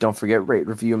enjoyed it. Don't forget, rate,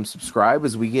 review, and subscribe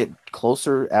as we get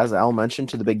closer, as Al mentioned,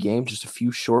 to the big game, just a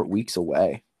few short weeks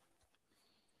away.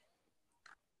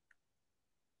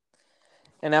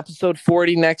 And episode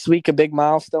 40 next week, a big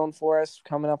milestone for us,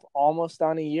 coming up almost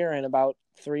on a year in about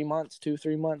 3 months,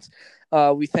 2-3 months.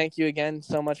 We thank you again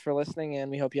so much for listening, and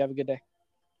we hope you have a good day.